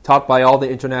psychology taught by all the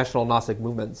international Gnostic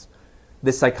movements.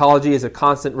 This psychology is a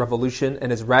constant revolution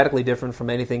and is radically different from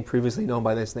anything previously known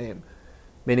by this name,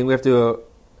 meaning we have to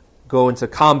go into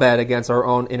combat against our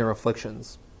own inner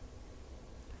afflictions,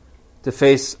 to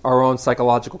face our own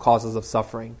psychological causes of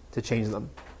suffering, to change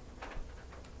them.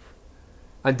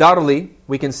 Undoubtedly,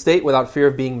 we can state without fear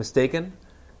of being mistaken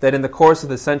that in the course of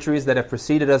the centuries that have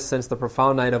preceded us since the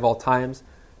profound night of all times,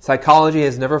 psychology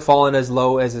has never fallen as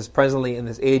low as is presently in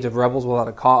this age of rebels without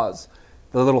a cause,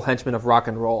 the little henchmen of rock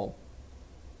and roll.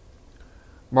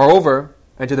 Moreover,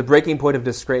 and to the breaking point of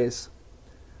disgrace,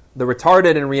 the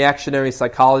retarded and reactionary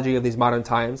psychology of these modern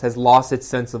times has lost its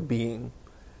sense of being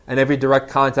and every direct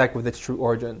contact with its true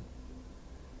origin.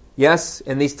 Yes,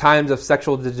 in these times of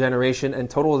sexual degeneration and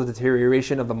total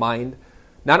deterioration of the mind,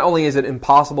 not only is it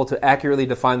impossible to accurately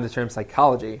define the term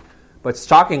psychology, but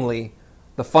shockingly,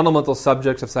 the fundamental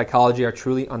subjects of psychology are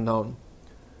truly unknown.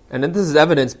 And this is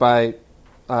evidenced by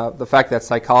the fact that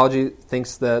psychology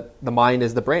thinks that the mind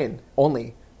is the brain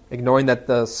only, ignoring that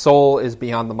the soul is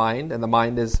beyond the mind, and the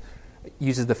mind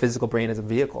uses the physical brain as a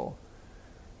vehicle.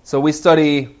 So we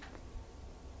study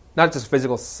not just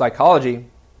physical psychology,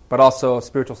 but also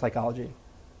spiritual psychology,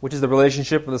 which is the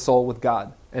relationship of the soul with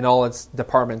God in all its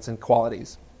departments and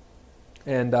qualities.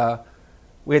 And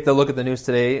we have to look at the news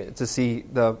today to see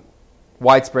the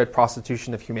widespread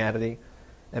prostitution of humanity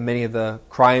and many of the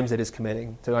crimes it is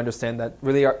committing, to understand that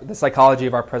really the psychology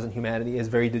of our present humanity is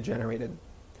very degenerated.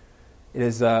 It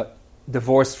is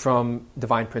divorced from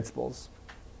divine principles.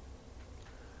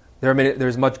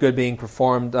 There's much good being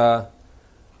performed by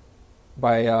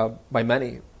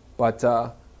many,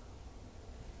 but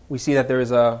we see that there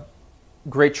is a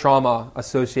great trauma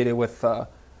associated with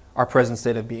our present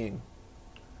state of being.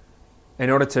 In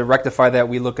order to rectify that,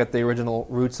 we look at the original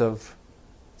roots of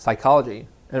psychology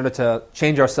in order to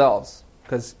change ourselves,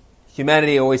 because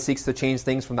humanity always seeks to change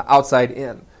things from the outside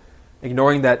in,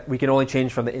 ignoring that we can only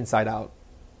change from the inside out.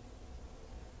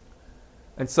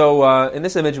 And so in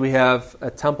this image we have a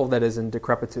temple that is in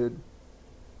decrepitude,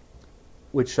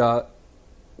 which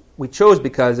we chose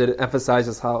because it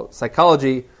emphasizes how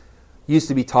psychology used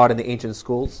to be taught in the ancient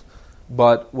schools,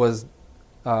 but was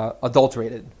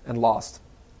adulterated and lost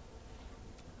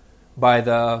by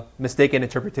the mistaken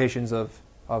interpretations of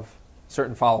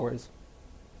certain followers.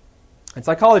 And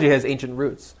psychology has ancient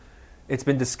roots. It's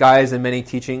been disguised in many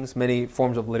teachings, many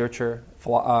forms of literature,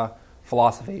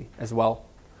 philosophy as well.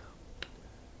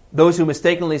 Those who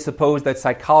mistakenly suppose that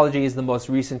psychology is the most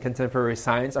recent contemporary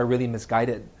science are really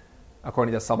misguided,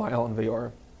 according to Samael Aun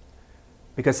Weor.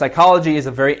 Because psychology is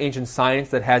a very ancient science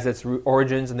that has its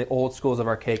origins in the old schools of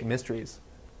archaic mysteries.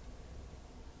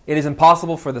 It is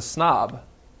impossible for the snob,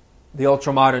 the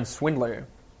ultramodern swindler,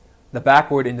 the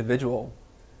backward individual,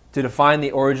 to define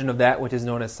the origin of that which is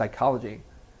known as psychology,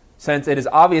 since it is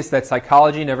obvious that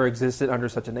psychology never existed under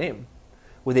such a name,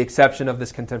 with the exception of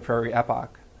this contemporary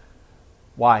epoch.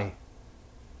 Why?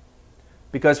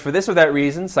 Because for this or that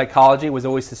reason, psychology was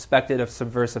always suspected of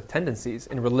subversive tendencies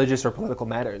in religious or political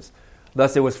matters.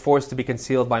 Thus, it was forced to be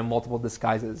concealed by multiple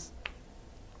disguises.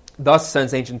 Thus,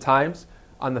 since ancient times,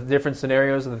 on the different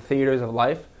scenarios of the theaters of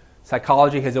life,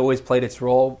 psychology has always played its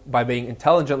role by being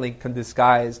intelligently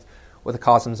disguised with the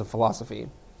costumes of philosophy.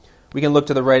 We can look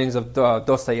to the writings of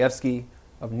Dostoevsky,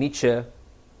 of Nietzsche,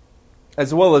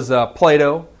 as well as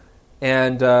Plato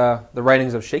and the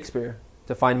writings of Shakespeare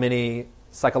to find many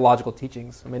psychological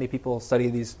teachings. Many people study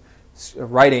these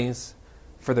writings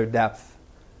for their depth,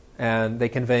 and they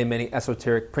convey many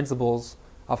esoteric principles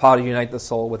of how to unite the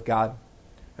soul with God.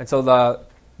 And so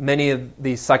many of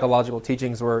these psychological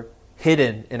teachings were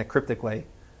hidden in a cryptic way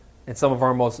in some of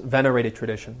our most venerated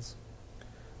traditions,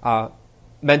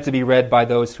 meant to be read by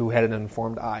those who had an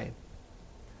informed eye.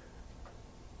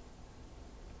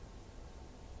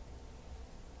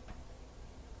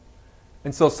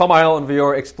 And so Samael Aun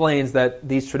Weor explains that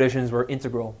these traditions were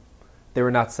integral. They were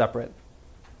not separate.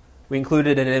 We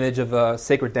included an image of a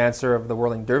sacred dancer of the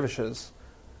whirling dervishes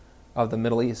of the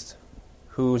Middle East,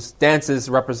 whose dances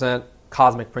represent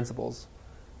cosmic principles.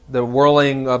 The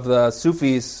whirling of the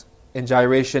Sufis in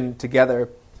gyration together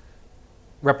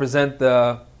represent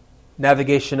the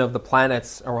navigation of the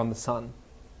planets around the sun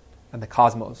and the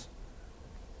cosmos.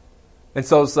 And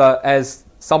so as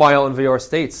Samael Aun Weor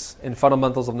states in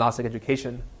Fundamentals of Gnostic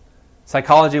Education,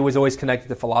 psychology was always connected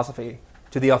to philosophy,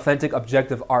 to the authentic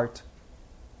objective art,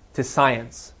 to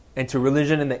science, and to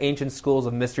religion in the ancient schools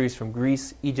of mysteries from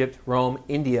Greece, Egypt, Rome,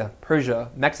 India,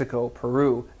 Persia, Mexico,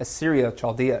 Peru, Assyria,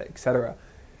 Chaldea, etc.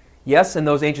 Yes, in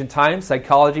those ancient times,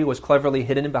 psychology was cleverly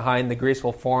hidden behind the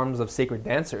graceful forms of sacred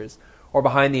dancers, or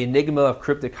behind the enigma of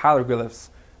cryptic hieroglyphs,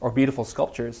 or beautiful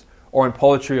sculptures, or in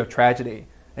poetry or tragedy,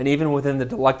 and even within the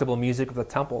delectable music of the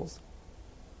temples.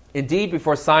 Indeed,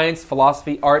 before science,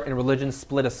 philosophy, art, and religion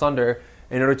split asunder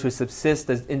in order to subsist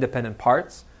as independent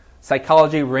parts,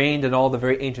 psychology reigned in all the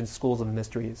very ancient schools of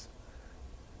mysteries.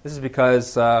 This is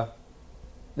because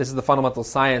this is the fundamental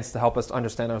science to help us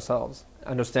understand ourselves,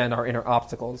 understand our inner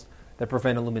obstacles that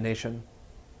prevent illumination.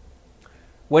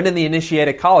 When in the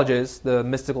initiatic colleges, the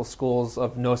mystical schools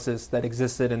of Gnosis that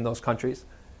existed in those countries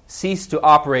ceased to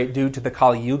operate due to the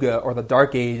Kali Yuga, or the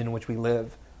dark age in which we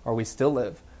live, or we still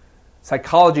live,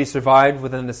 psychology survived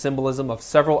within the symbolism of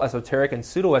several esoteric and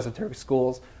pseudo-esoteric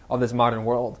schools of this modern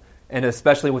world, and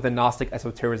especially within Gnostic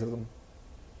esotericism.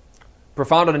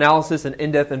 Profound analysis and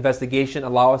in-depth investigation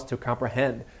allow us to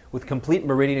comprehend with complete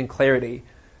meridian clarity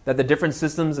that the different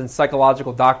systems and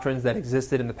psychological doctrines that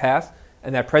existed in the past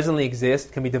and that presently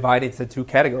exist can be divided into two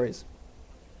categories.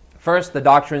 First, the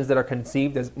doctrines that are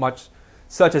conceived as much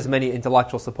such as many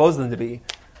intellectuals suppose them to be.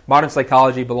 Modern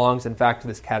psychology belongs, in fact, to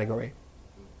this category.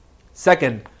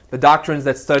 Second, the doctrines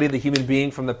that study the human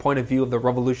being from the point of view of the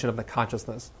revolution of the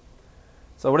consciousness.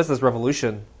 So what is this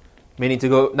revolution? Meaning to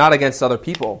go not against other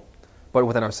people, but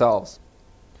within ourselves.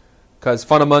 Because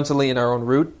fundamentally in our own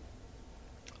root,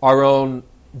 our own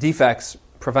defects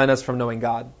prevent us from knowing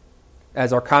God.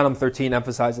 As Arcanum 13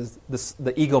 emphasizes,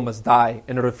 the ego must die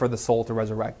in order for the soul to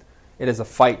resurrect. It is a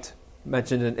fight,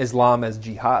 mentioned in Islam as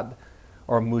jihad,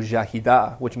 or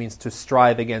mujahidah, which means to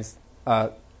strive against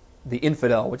the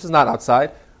infidel, which is not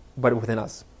outside, but within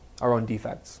us, our own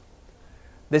defects.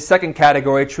 This second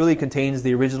category truly contains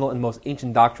the original and most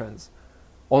ancient doctrines.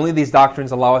 Only these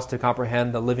doctrines allow us to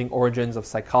comprehend the living origins of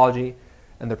psychology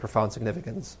and their profound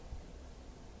significance.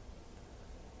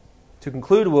 To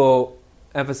conclude, we'll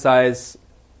emphasize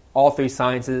all three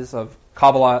sciences of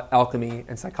Kabbalah, alchemy,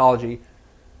 and psychology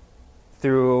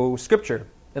through scripture,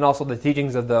 and also the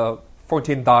teachings of the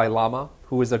 14th Dalai Lama,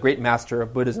 who is a great master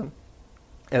of Buddhism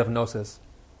and of Gnosis.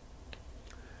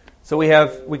 So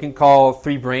we can call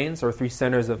three brains, or three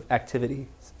centers of activity: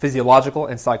 physiological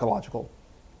and psychological.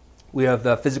 We have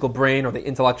the physical brain, or the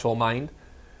intellectual mind.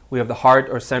 We have the heart,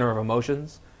 or center of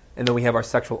emotions. And then we have our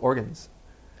sexual organs.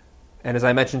 And as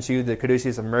I mentioned to you, the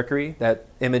caduceus of Mercury, that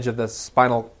image of the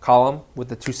spinal column with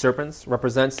the two serpents,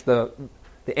 represents the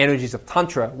energies of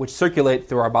Tantra, which circulate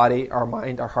through our body, our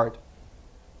mind, our heart.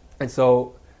 And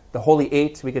so the Holy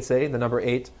Eight, we could say, the number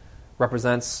 8,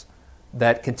 represents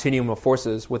that continuum of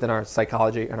forces within our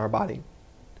psychology and our body.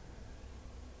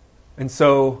 And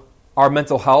so our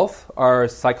mental health, our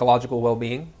psychological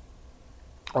well-being,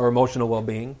 our emotional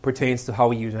well-being pertains to how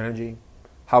we use energy,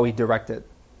 how we direct it,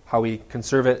 how we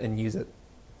conserve it and use it.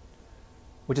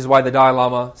 Which is why the Dalai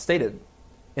Lama stated,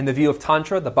 in the view of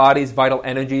Tantra, the body's vital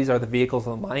energies are the vehicles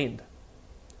of the mind.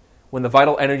 When the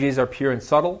vital energies are pure and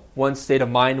subtle, one's state of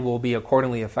mind will be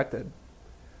accordingly affected.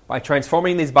 By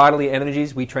transforming these bodily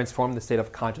energies, we transform the state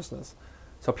of consciousness.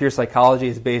 So pure psychology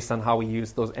is based on how we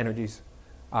use those energies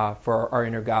for our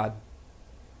inner God.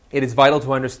 It is vital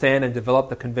to understand and develop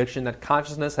the conviction that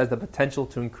consciousness has the potential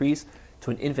to increase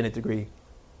to an infinite degree.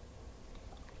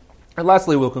 And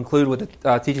lastly, we'll conclude with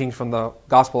the teachings from the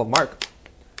Gospel of Mark.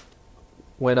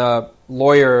 When a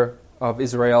lawyer of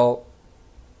Israel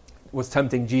was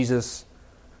tempting Jesus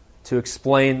to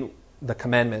explain the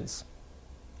commandments.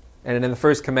 And in the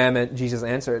first commandment, Jesus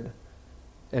answered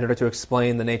in order to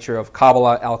explain the nature of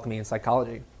Kabbalah, alchemy, and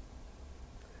psychology.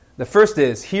 The first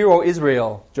is, "Hear, O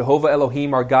Israel, Jehovah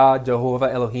Elohim, our God,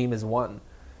 Jehovah Elohim is one,"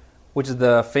 which is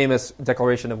the famous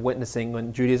declaration of witnessing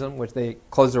in Judaism, which they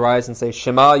close their eyes and say,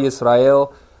 "Shema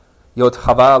Yisrael, Yod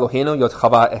Chava Eloheinu, Yod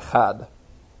Chava Echad,"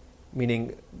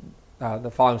 meaning the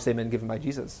following statement given by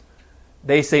Jesus.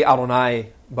 They say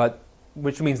Adonai,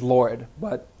 which means Lord,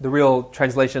 but the real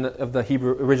translation of the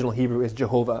original Hebrew is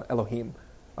Jehovah Elohim,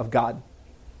 of God.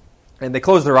 And they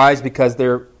close their eyes because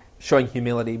they're showing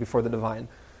humility before the divine,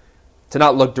 to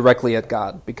not look directly at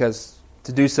God, because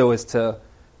to do so is to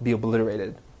be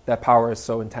obliterated. That power is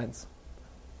so intense.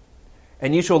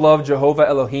 "And you shall love Jehovah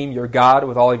Elohim, your God,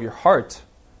 with all of your heart,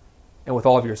 and with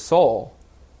all of your soul,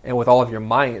 and with all of your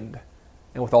mind,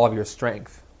 and with all of your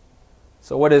strength."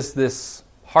 So what is this?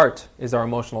 Heart is our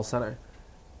emotional center.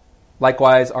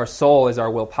 Likewise, our soul is our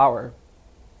willpower,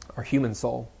 our human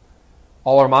soul.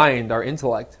 All our mind, our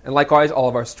intellect, and likewise all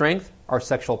of our strength, our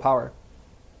sexual power.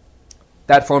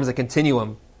 That forms a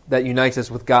continuum that unites us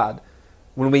with God.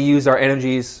 When we use our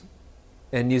energies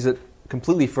and use it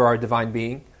completely for our divine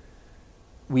being,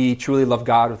 we truly love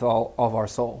God with all of our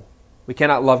soul. We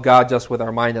cannot love God just with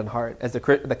our mind and heart. As the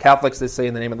Catholics, they say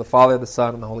in the name of the Father, the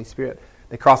Son, and the Holy Spirit.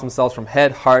 They cross themselves from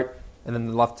head, heart, and then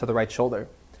the left to the right shoulder,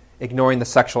 ignoring the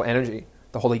sexual energy,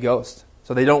 the Holy Ghost.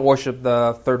 So they don't worship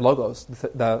the third logos,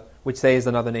 which say is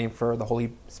another name for the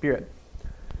Holy Spirit.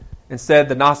 Instead,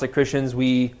 the Gnostic Christians,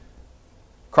 we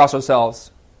cross ourselves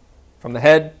from the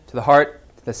head to the heart,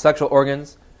 to the sexual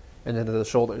organs, and into the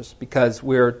shoulders, because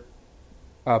we're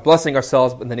blessing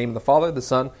ourselves in the name of the Father, the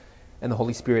Son, and the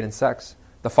Holy Spirit in sex.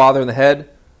 The Father in the head,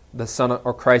 the Son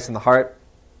or Christ in the heart,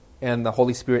 and the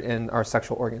Holy Spirit in our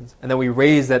sexual organs. And then we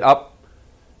raise that up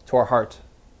to our heart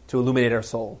to illuminate our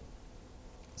soul.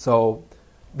 So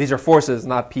these are forces,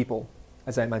 not people,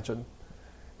 as I mentioned.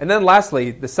 And then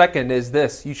lastly, the second is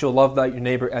this: you shall love your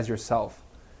neighbor as yourself.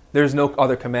 There's no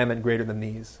other commandment greater than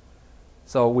these.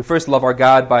 So we first love our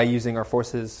God by using our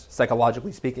forces,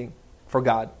 psychologically speaking, for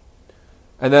God.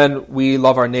 And then we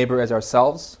love our neighbor as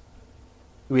ourselves.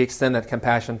 We extend that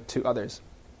compassion to others.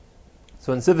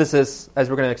 So in synthesis,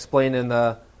 as we're going to explain in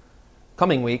the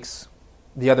coming weeks,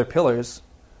 the other pillars,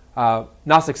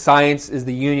 Gnostic science is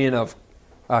the union of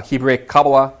Hebraic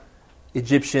Kabbalah,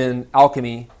 Egyptian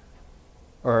alchemy,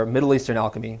 or Middle Eastern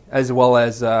alchemy, as well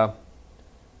as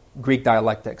Greek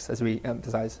dialectics, as we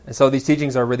emphasize. And so these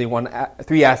teachings are really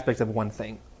three aspects of one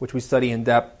thing, which we study in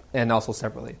depth and also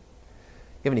separately.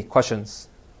 You have any questions?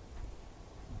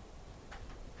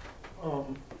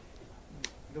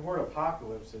 The word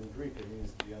apocalypse in Greek, it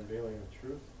means the unveiling of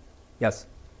truth. Yes.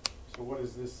 So what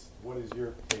is this? What is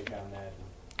your take on that?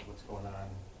 And what's going on?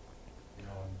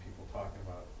 And people talking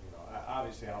about,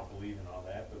 obviously I don't believe in all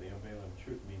that, but the unveiling of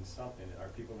truth means something. Are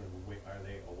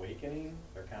they awakening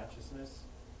their consciousness?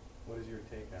 What is your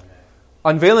take on that?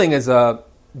 Unveiling is a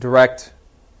direct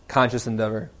conscious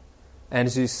endeavor. And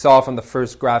as you saw from the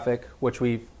first graphic, which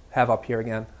we have up here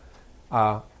again,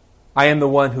 I am the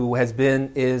one who has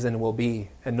been, is, and will be,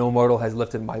 and no mortal has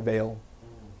lifted my veil.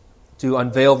 To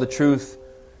unveil the truth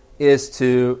is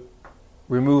to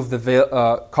remove the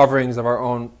veil, coverings of our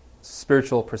own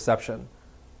spiritual perception,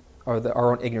 or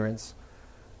our own ignorance.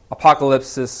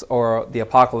 Apocalypsis, or the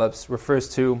apocalypse, refers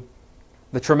to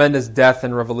the tremendous death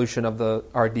and revolution of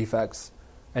our defects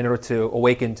in order to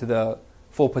awaken to the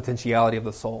full potentiality of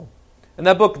the soul. And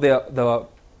that book, the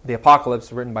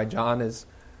Apocalypse, written by John, is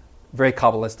very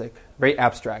Kabbalistic, very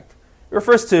abstract. It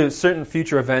refers to certain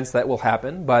future events that will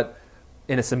happen, but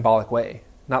in a symbolic way,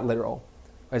 not literal,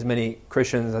 as many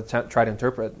Christians try to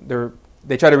interpret.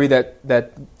 They try to read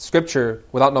that scripture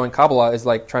without knowing Kabbalah is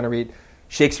like trying to read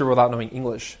Shakespeare without knowing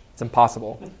English. It's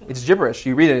impossible. It's gibberish.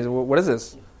 You read it, what is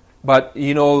this? But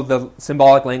you know the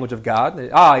symbolic language of God.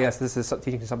 Yes, this is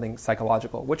teaching something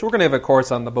psychological, which we're going to have a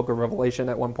course on the book of Revelation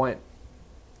at one point.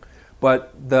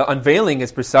 But the unveiling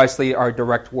is precisely our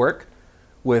direct work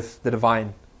with the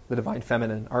divine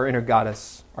feminine, our inner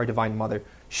goddess, our divine mother.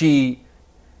 She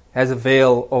has a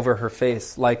veil over her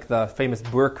face, like the famous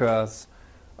burqas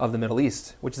of the Middle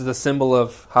East, which is a symbol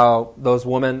of how those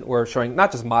women were showing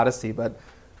not just modesty, but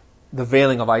the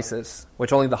veiling of Isis,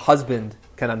 which only the husband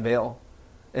can unveil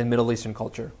in Middle Eastern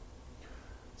culture.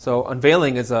 So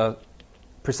unveiling is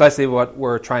precisely what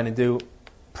we're trying to do,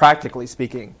 practically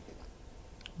speaking.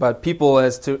 But people,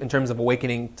 in terms of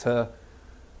awakening to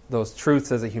those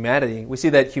truths as a humanity, we see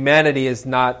that humanity is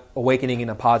not awakening in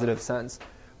a positive sense,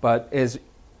 but is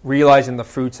realizing the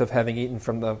fruits of having eaten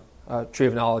from the tree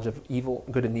of knowledge of evil,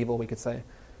 good and evil, we could say,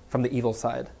 from the evil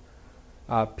side.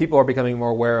 People are becoming more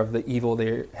aware of the evil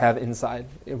they have inside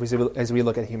as we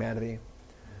look at humanity.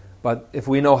 But if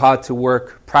we know how to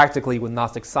work practically with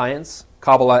Gnostic science,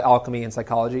 Kabbalah, alchemy, and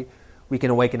psychology, we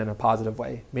can awaken in a positive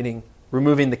way, meaning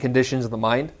removing the conditions of the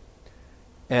mind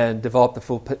and develop the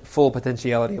full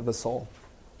potentiality of the soul.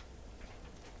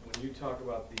 When you talk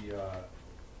about the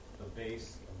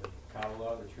base of the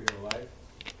Kabbalah, the tree of life,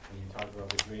 and you talk about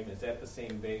the dream, is that the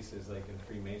same base as like in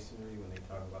Freemasonry when they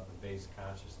talk about the base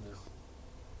consciousness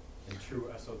in true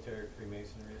esoteric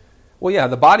Freemasonry? Well, yeah,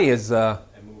 the body is... and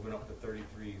moving up to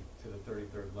 33 to the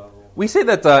 33rd level. We say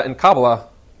that in Kabbalah,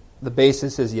 the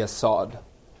basis is Yesod.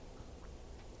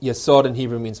 Yesod in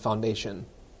Hebrew means foundation,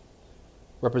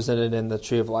 represented in the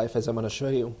tree of life, as I'm going to show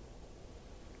you.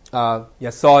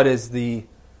 Yesod is the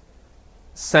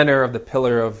center of the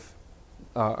pillar of,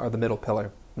 or the middle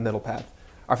pillar, the middle path.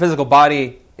 Our physical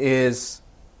body is,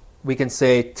 we can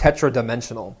say,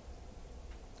 tetradimensional.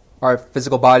 Our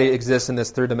physical body exists in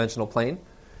this third-dimensional plane,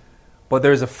 but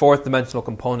there's a fourth-dimensional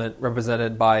component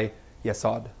represented by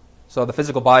Yesod. So the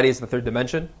physical body is the third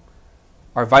dimension.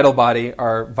 Our vital body,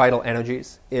 our vital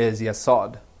energies, is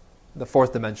Yesod, the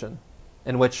fourth dimension,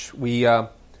 in which we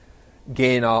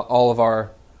gain all of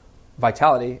our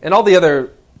vitality. And all the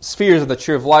other spheres of the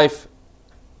tree of life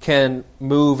can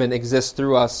move and exist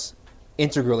through us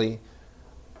integrally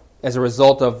as a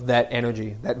result of that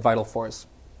energy, that vital force.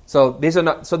 So these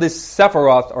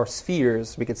Sephiroth, or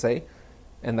spheres, we could say,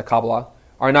 in the Kabbalah,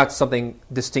 are not something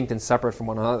distinct and separate from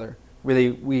one another.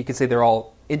 Really, we could say they're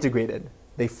all integrated.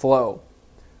 They flow.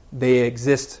 They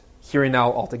exist here and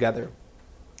now all together.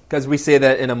 Because we say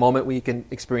that in a moment we can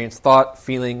experience thought,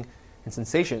 feeling, and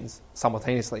sensations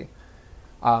simultaneously.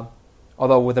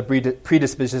 Although with a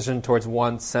predisposition towards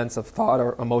one sense of thought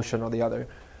or emotion or the other.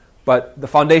 But the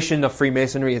foundation of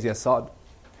Freemasonry is Yesod,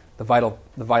 the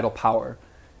vital power.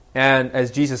 And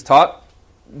as Jesus taught,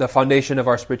 the foundation of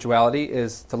our spirituality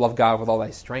is to love God with all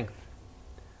thy strength.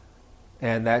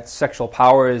 And that sexual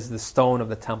power is the stone of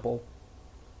the temple.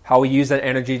 How we use that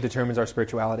energy determines our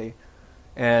spirituality.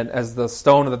 And as the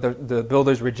stone that the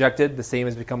builders rejected, the same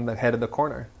has become the head of the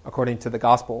corner, according to the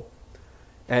gospel.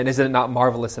 And isn't it not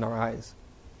marvelous in our eyes?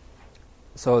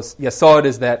 So Yesod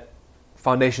is that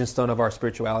foundation stone of our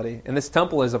spirituality. And this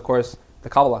temple is, of course, the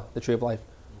Kabbalah, the tree of life.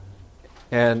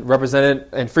 And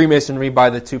represented in Freemasonry by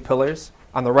the two pillars.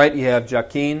 On the right you have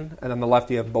Jachin, and on the left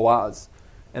you have Boaz.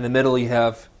 In the middle you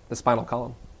have the spinal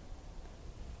column.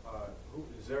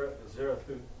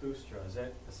 Zarathustra, is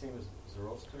that the same as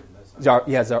Zoroaster?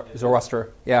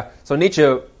 Zoroaster. Yeah. So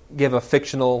Nietzsche gave a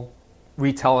fictional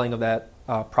retelling of that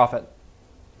prophet.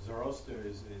 Zoroaster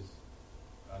is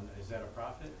that a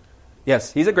prophet?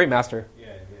 Yes, he's a great master. Yeah,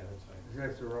 that's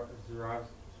right. Is that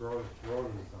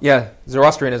Zoroastrianism? Yeah,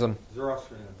 Zoroastrianism.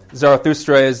 Zoroastrianism.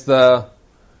 Zarathustra is the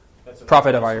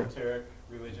prophet of our esoteric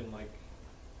religion, like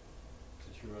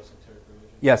the true esoteric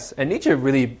religion. Yes, and Nietzsche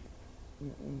really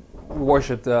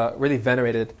worshipped, really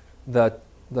venerated the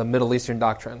Middle Eastern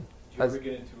doctrine. Are you going to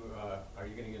get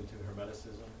into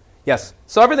Hermeticism? Yes.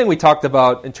 So everything we talked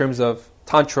about in terms of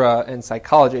Tantra and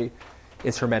psychology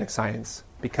is Hermetic science,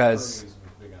 because Hermes was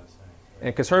big on science, right?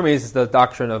 and because Hermes is the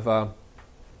doctrine of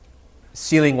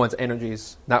sealing one's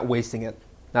energies, not wasting it,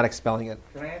 not expelling it.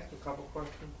 Can I ask a couple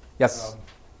questions? Yes.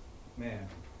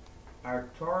 Are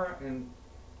Torah and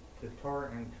the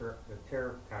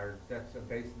tarot cards, that's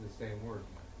basically the same word?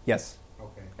 Yes.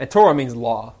 Okay. And Torah means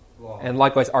law. Law. And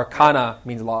likewise, arcana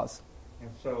means laws. And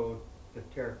so the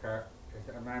tarot card,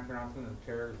 am I pronouncing the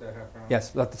tarot? Is that how I pronounce it? Yes,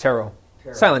 that's the tarot.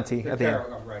 Tarot. Silent T The at the end.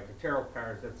 tarot, right, the tarot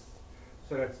cards,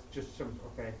 that's just some,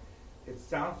 okay. It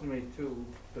sounds to me too,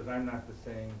 because I'm not the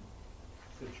same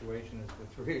situation as the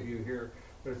three of you here,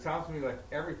 but it sounds to me like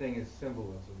everything is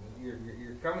symbolism. You're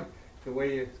coming, the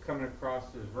way it's coming across,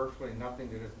 there's virtually nothing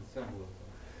that isn't symbolism.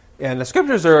 And the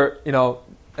scriptures are,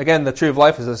 again, the tree of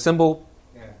life is a symbol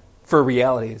for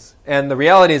realities. And the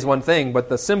reality is one thing, but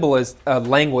the symbol is a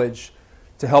language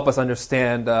to help us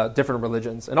understand different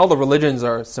religions. And all the religions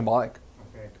are symbolic.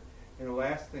 Okay. And the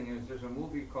last thing is, there's a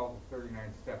movie called The 39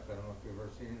 Steps. I don't know if you've ever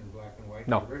seen it, in black and white.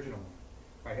 No. The original one,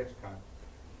 by Hitchcock.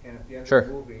 And at the end Sure. of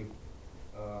the movie,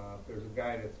 there's a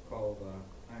guy that's called,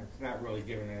 it's not really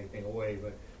giving anything away,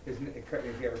 but if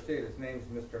you ever see it, his name's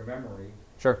Mr. Memory.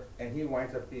 Sure. And he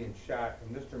winds up being shot.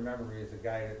 And Mr. Memory is a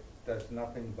guy that does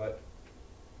nothing but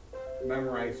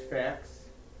memorize facts.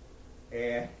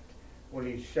 And when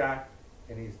he's shot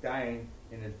and he's dying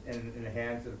in the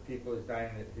hands of the people he's dying,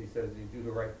 he says you do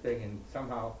the right thing. And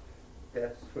somehow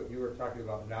that's what you were talking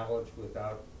about, knowledge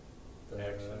without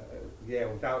action. Yeah.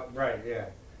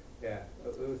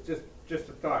 It was just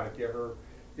a thought. If you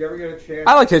ever get a chance.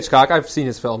 I like Hitchcock. I've seen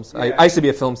his films. Yeah. I used to be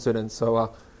a film student,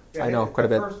 so I know quite a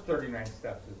bit. The first 39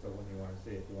 steps is the one you want to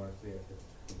see. If you want to see it, it's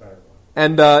the better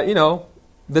one. And,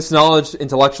 this knowledge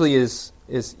intellectually is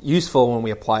useful when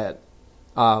we apply it,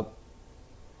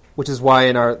 which is why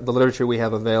in the literature we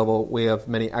have available, we have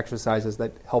many exercises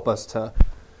that help us to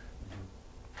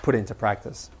put into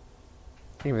practice.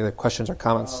 Any other questions or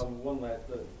comments? One last.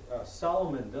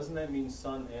 Solomon, doesn't that mean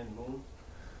sun and moon?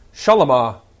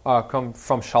 Shalomah come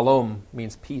from shalom,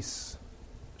 means peace.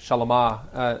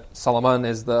 Shalomah, Solomon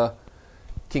is the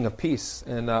king of peace,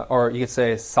 and or you could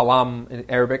say salam in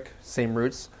Arabic, same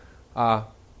roots.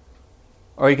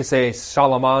 Or you could say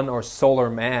Solomon or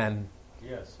solar man, Solar.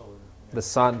 Yeah. the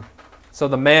sun. So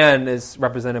the man is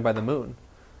represented by the moon,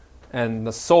 and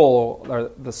the soul,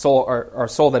 our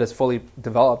soul that is fully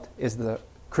developed, is the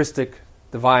Christic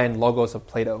divine logos of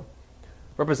Plato,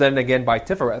 represented again by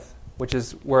Tifereth, which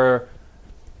is where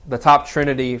the top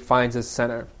Trinity finds its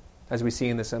center, as we see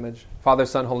in this image. Father,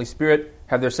 Son, Holy Spirit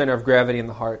have their center of gravity in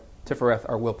the heart. Tifereth,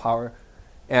 our willpower.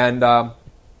 And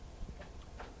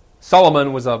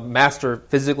Solomon was a master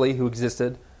physically who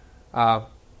existed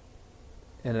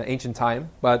in an ancient time,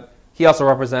 but he also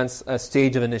represents a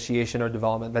stage of initiation or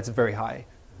development that's very high.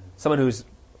 Someone who's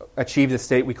achieved a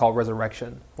state we call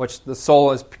resurrection, which the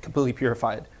soul is completely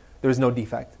purified. There is no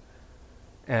defect.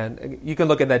 And you can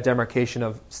look at that demarcation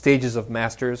of stages of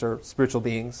masters or spiritual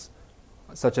beings,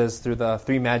 such as through the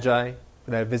three magi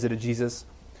that visited Jesus,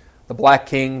 the black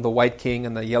king, the white king,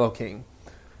 and the yellow king.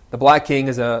 The black king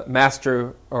is a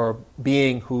master or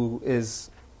being who is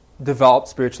developed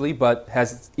spiritually, but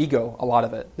has ego, a lot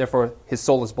of it. Therefore, his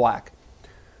soul is black,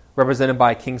 represented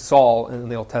by King Saul in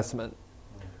the Old Testament.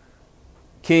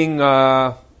 King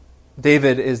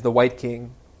David is the white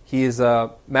king. He is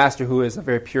a master who is a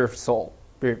very pure soul,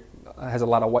 has a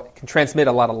lot of can transmit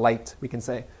a lot of light, we can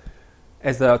say.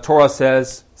 As the Torah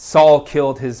says, Saul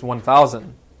killed his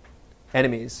 1,000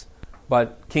 enemies,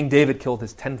 but King David killed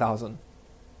his 10,000,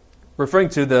 referring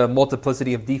to the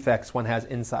multiplicity of defects one has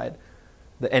inside,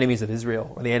 the enemies of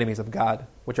Israel, or the enemies of God,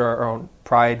 which are our own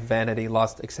pride, vanity,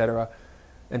 lust, etc.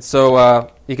 And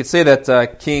so you could say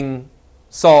that King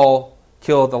Saul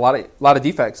killed a lot of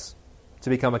defects to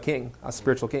become a king, a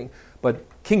spiritual king. But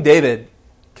King David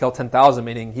killed 10,000,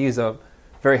 meaning he's a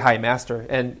very high master.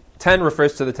 And 10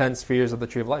 refers to the 10 spheres of the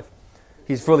tree of life.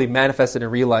 He's fully manifested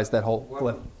and realized that whole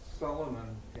glyph.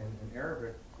 Solomon, in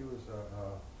Arabic, he was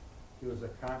a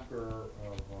conqueror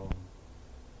of Sulemin.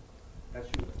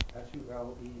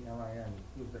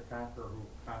 He was the conqueror who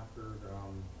conquered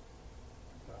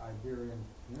the Iberian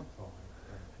Peninsula.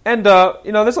 And,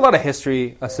 there's a lot of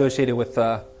history associated with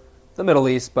the Middle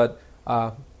East, but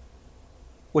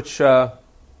which I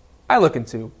look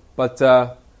into. But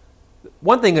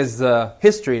one thing is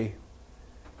history,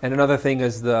 and another thing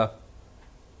is the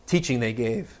teaching they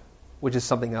gave, which is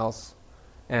something else.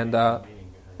 And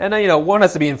one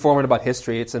has to be informed about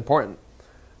history. It's important.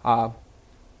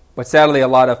 But sadly, a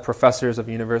lot of professors of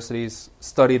universities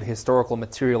study the historical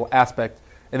material aspect,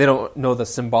 and they don't know the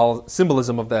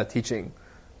symbolism of that teaching,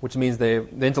 which means the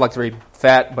intellect is very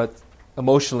fat, but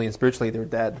emotionally and spiritually they're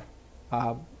dead.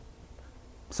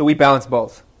 So we balance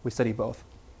both. We study both.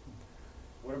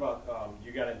 What about,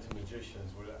 you got into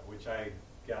magicians, which I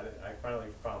finally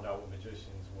found out what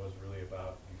magicians was really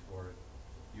about before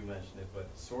you mentioned it, but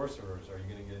sorcerers, are you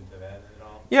going to get into that at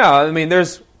all? Yeah, I mean,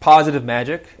 there's positive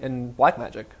magic and black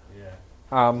magic.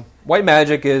 Yeah. White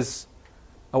magic is,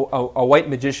 a white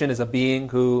magician is a being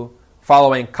who,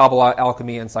 following Kabbalah,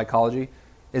 alchemy, and psychology,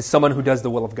 is someone who does the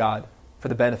will of God for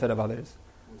the benefit of others.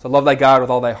 So love thy God with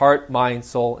all thy heart, mind,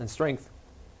 soul, and strength,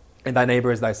 and thy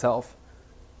neighbor as thyself.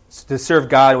 So to serve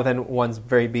God within one's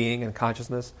very being and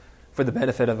consciousness for the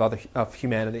benefit of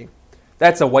humanity.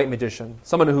 That's a white magician,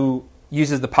 someone who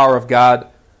uses the power of God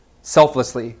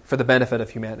selflessly for the benefit of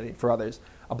humanity, for others.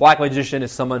 A black magician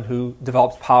is someone who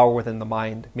develops power within the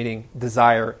mind, meaning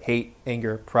desire, hate,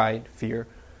 anger, pride, fear,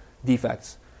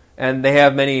 defects. And they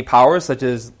have many powers, such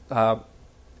as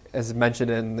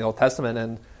mentioned in the Old Testament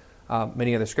and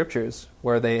many other scriptures,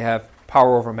 where they have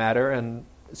power over matter and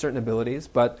certain abilities,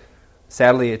 but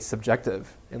sadly it's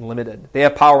subjective and limited. They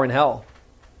have power in hell.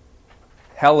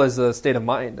 Hell is a state of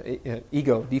mind,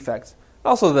 ego, defects.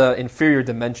 Also the inferior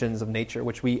dimensions of nature,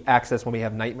 which we access when we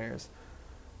have nightmares.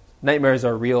 nightmares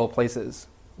are real places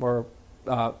or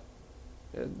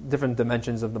different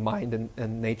dimensions of the mind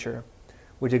and nature,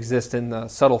 which exist in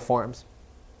subtle forms.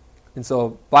 And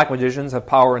so black magicians have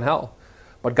power in hell,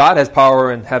 but God has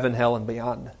power in heaven, hell, and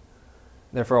beyond.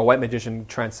 Therefore, a white magician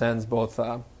transcends both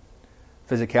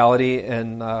physicality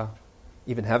and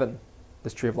even heaven,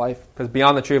 this tree of life. Because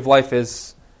beyond the tree of life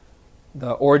is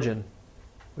the origin,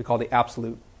 we call the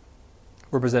absolute,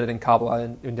 represented in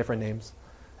Kabbalah in different names,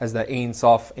 as the Ein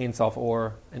Sof,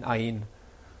 Or, and Ayin.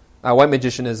 A white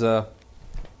magician is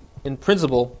in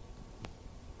principle,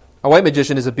 a white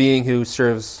magician is a being who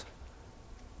serves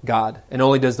God and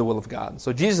only does the will of God.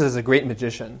 So Jesus is a great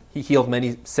magician. He healed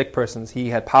many sick persons. He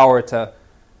had power to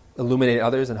illuminate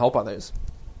others and help others.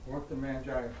 Weren't the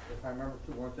Magi, if I remember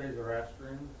too, weren't they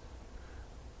Zoroastrians?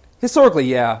 Historically,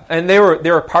 yeah. And they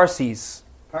were Parsis.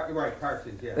 Right,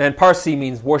 Parsis, yeah. And Parsi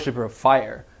means worshiper of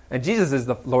fire. And Jesus is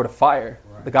the Lord of fire.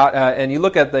 Right. The God. And you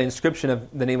look at the inscription of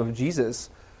the name of Jesus,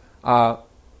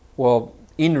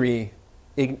 Inri,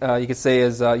 you could say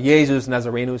is Jesus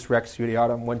Nazarenus Rex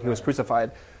Judaeorum, when he was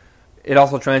crucified. It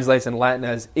also translates in Latin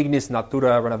as Ignis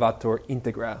Natura Renovator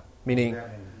Integra,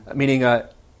 meaning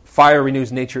fire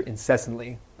renews nature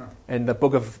incessantly. Huh. And the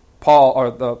book of Paul, or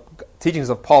the teachings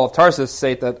of Paul of Tarsus,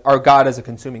 say that our God is a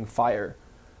consuming fire.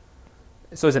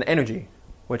 So it's an energy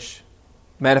which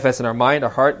manifests in our mind, our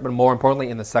heart, but more importantly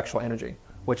in the sexual energy,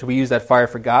 which we use that fire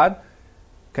for God,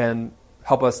 can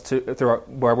help us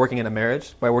by working in a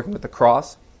marriage, by working with the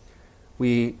cross.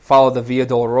 We follow the Via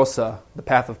Dolorosa, the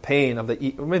path of pain.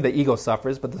 The ego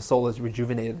suffers, but the soul is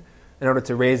rejuvenated in order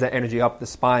to raise that energy up the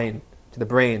spine to the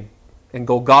brain. And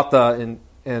Golgotha,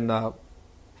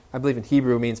 I believe in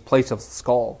Hebrew, means place of the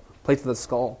skull,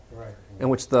 right, in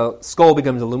which the skull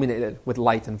becomes illuminated with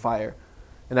light and fire.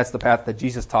 And that's the path that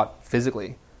Jesus taught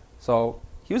physically. So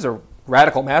he was a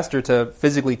radical master to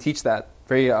physically teach that.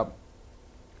 Very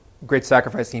great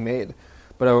sacrifice he made.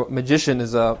 But a magician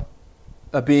is a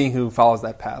being who follows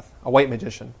that path. A white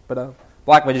magician. But a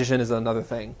black magician is another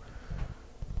thing.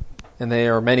 And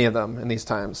there are many of them in these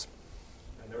times.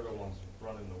 And they're the ones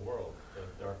running the world, the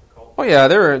dark occult. Oh yeah,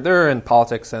 they're in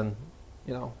politics, and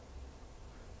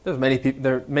there's many people.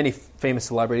 There many famous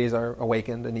celebrities are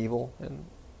awakened and evil, and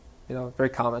very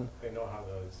common. They know how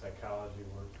the psychology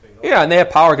works. Yeah, and they have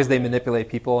power because they manipulate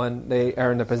people, and they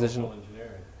are in a position.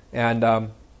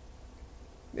 Engineering.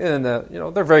 And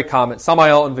they're very common.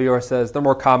 Samael Aun Weor says they're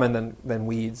more common than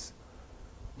weeds.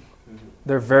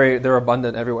 They're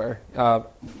abundant everywhere.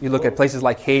 You look at places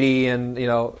like Haiti and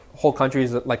whole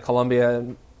countries like Colombia,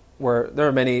 where there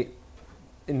are many.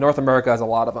 In North America, has a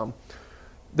lot of them.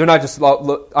 They're not just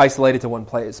isolated to one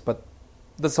place, but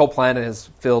this whole planet is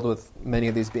filled with many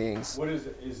of these beings. What is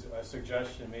a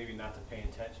suggestion? Maybe not to pay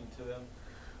attention to them.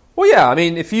 Well, yeah. I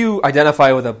mean, if you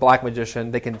identify with a black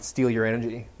magician, they can steal your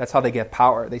energy. That's how they get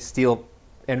power. They steal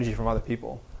energy from other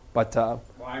people. But I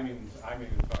mean, talking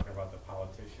about the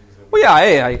politicians. Well,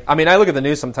 yeah. I mean, I look at the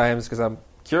news sometimes because I'm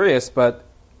curious, but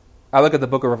I look at the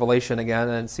Book of Revelation again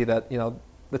and see that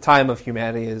the time of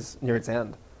humanity is near its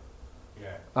end.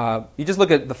 Yeah. You just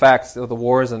look at the facts of the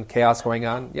wars and chaos going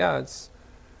on. Yeah, it's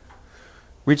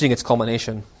reaching its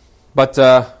culmination. But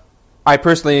I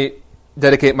personally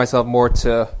dedicate myself more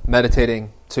to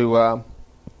meditating, to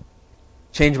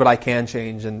change what I can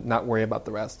change and not worry about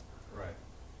the rest. Right.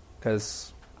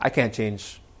 Because I can't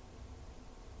change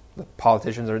the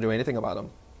politicians or do anything about them.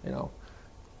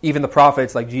 Even the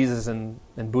prophets like Jesus and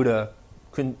Buddha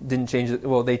didn't change it.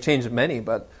 Well, they changed many,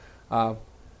 but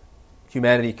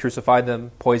humanity crucified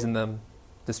them, poisoned them,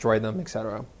 destroyed them,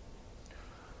 etc.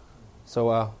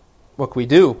 So what can we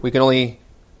do? We can only,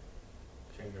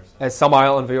 as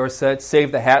Samael Aun Weor said,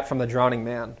 save the hat from the drowning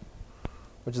man,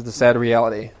 which is the sad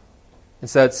reality.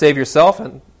 Instead, save yourself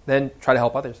and then try to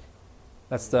help others.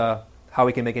 That's how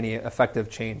we can make any effective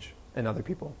change in other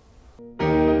people.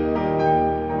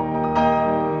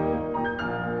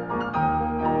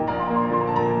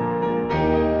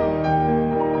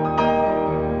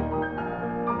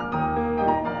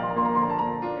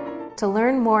 To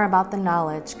learn more about the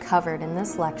knowledge covered in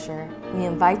this lecture, we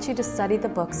invite you to study the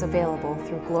books available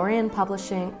through Glorian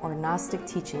Publishing or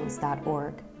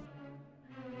GnosticTeachings.org.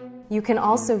 You can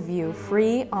also view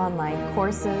free online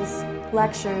courses,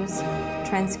 lectures,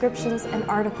 transcriptions, and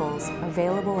articles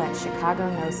available at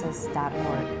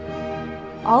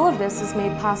chicagognosis.org. All of this is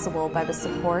made possible by the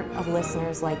support of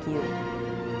listeners like you.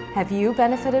 Have you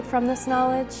benefited from this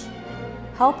knowledge?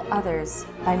 Help others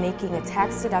by making a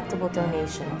tax-deductible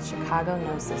donation at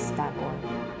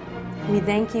chicagognosis.org. We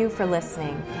thank you for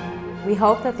listening. We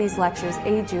hope that these lectures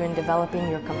aid you in developing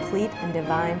your complete and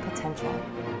divine potential.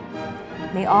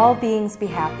 May all beings be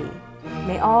happy.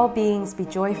 May all beings be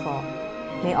joyful.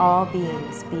 May all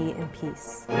beings be in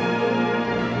peace.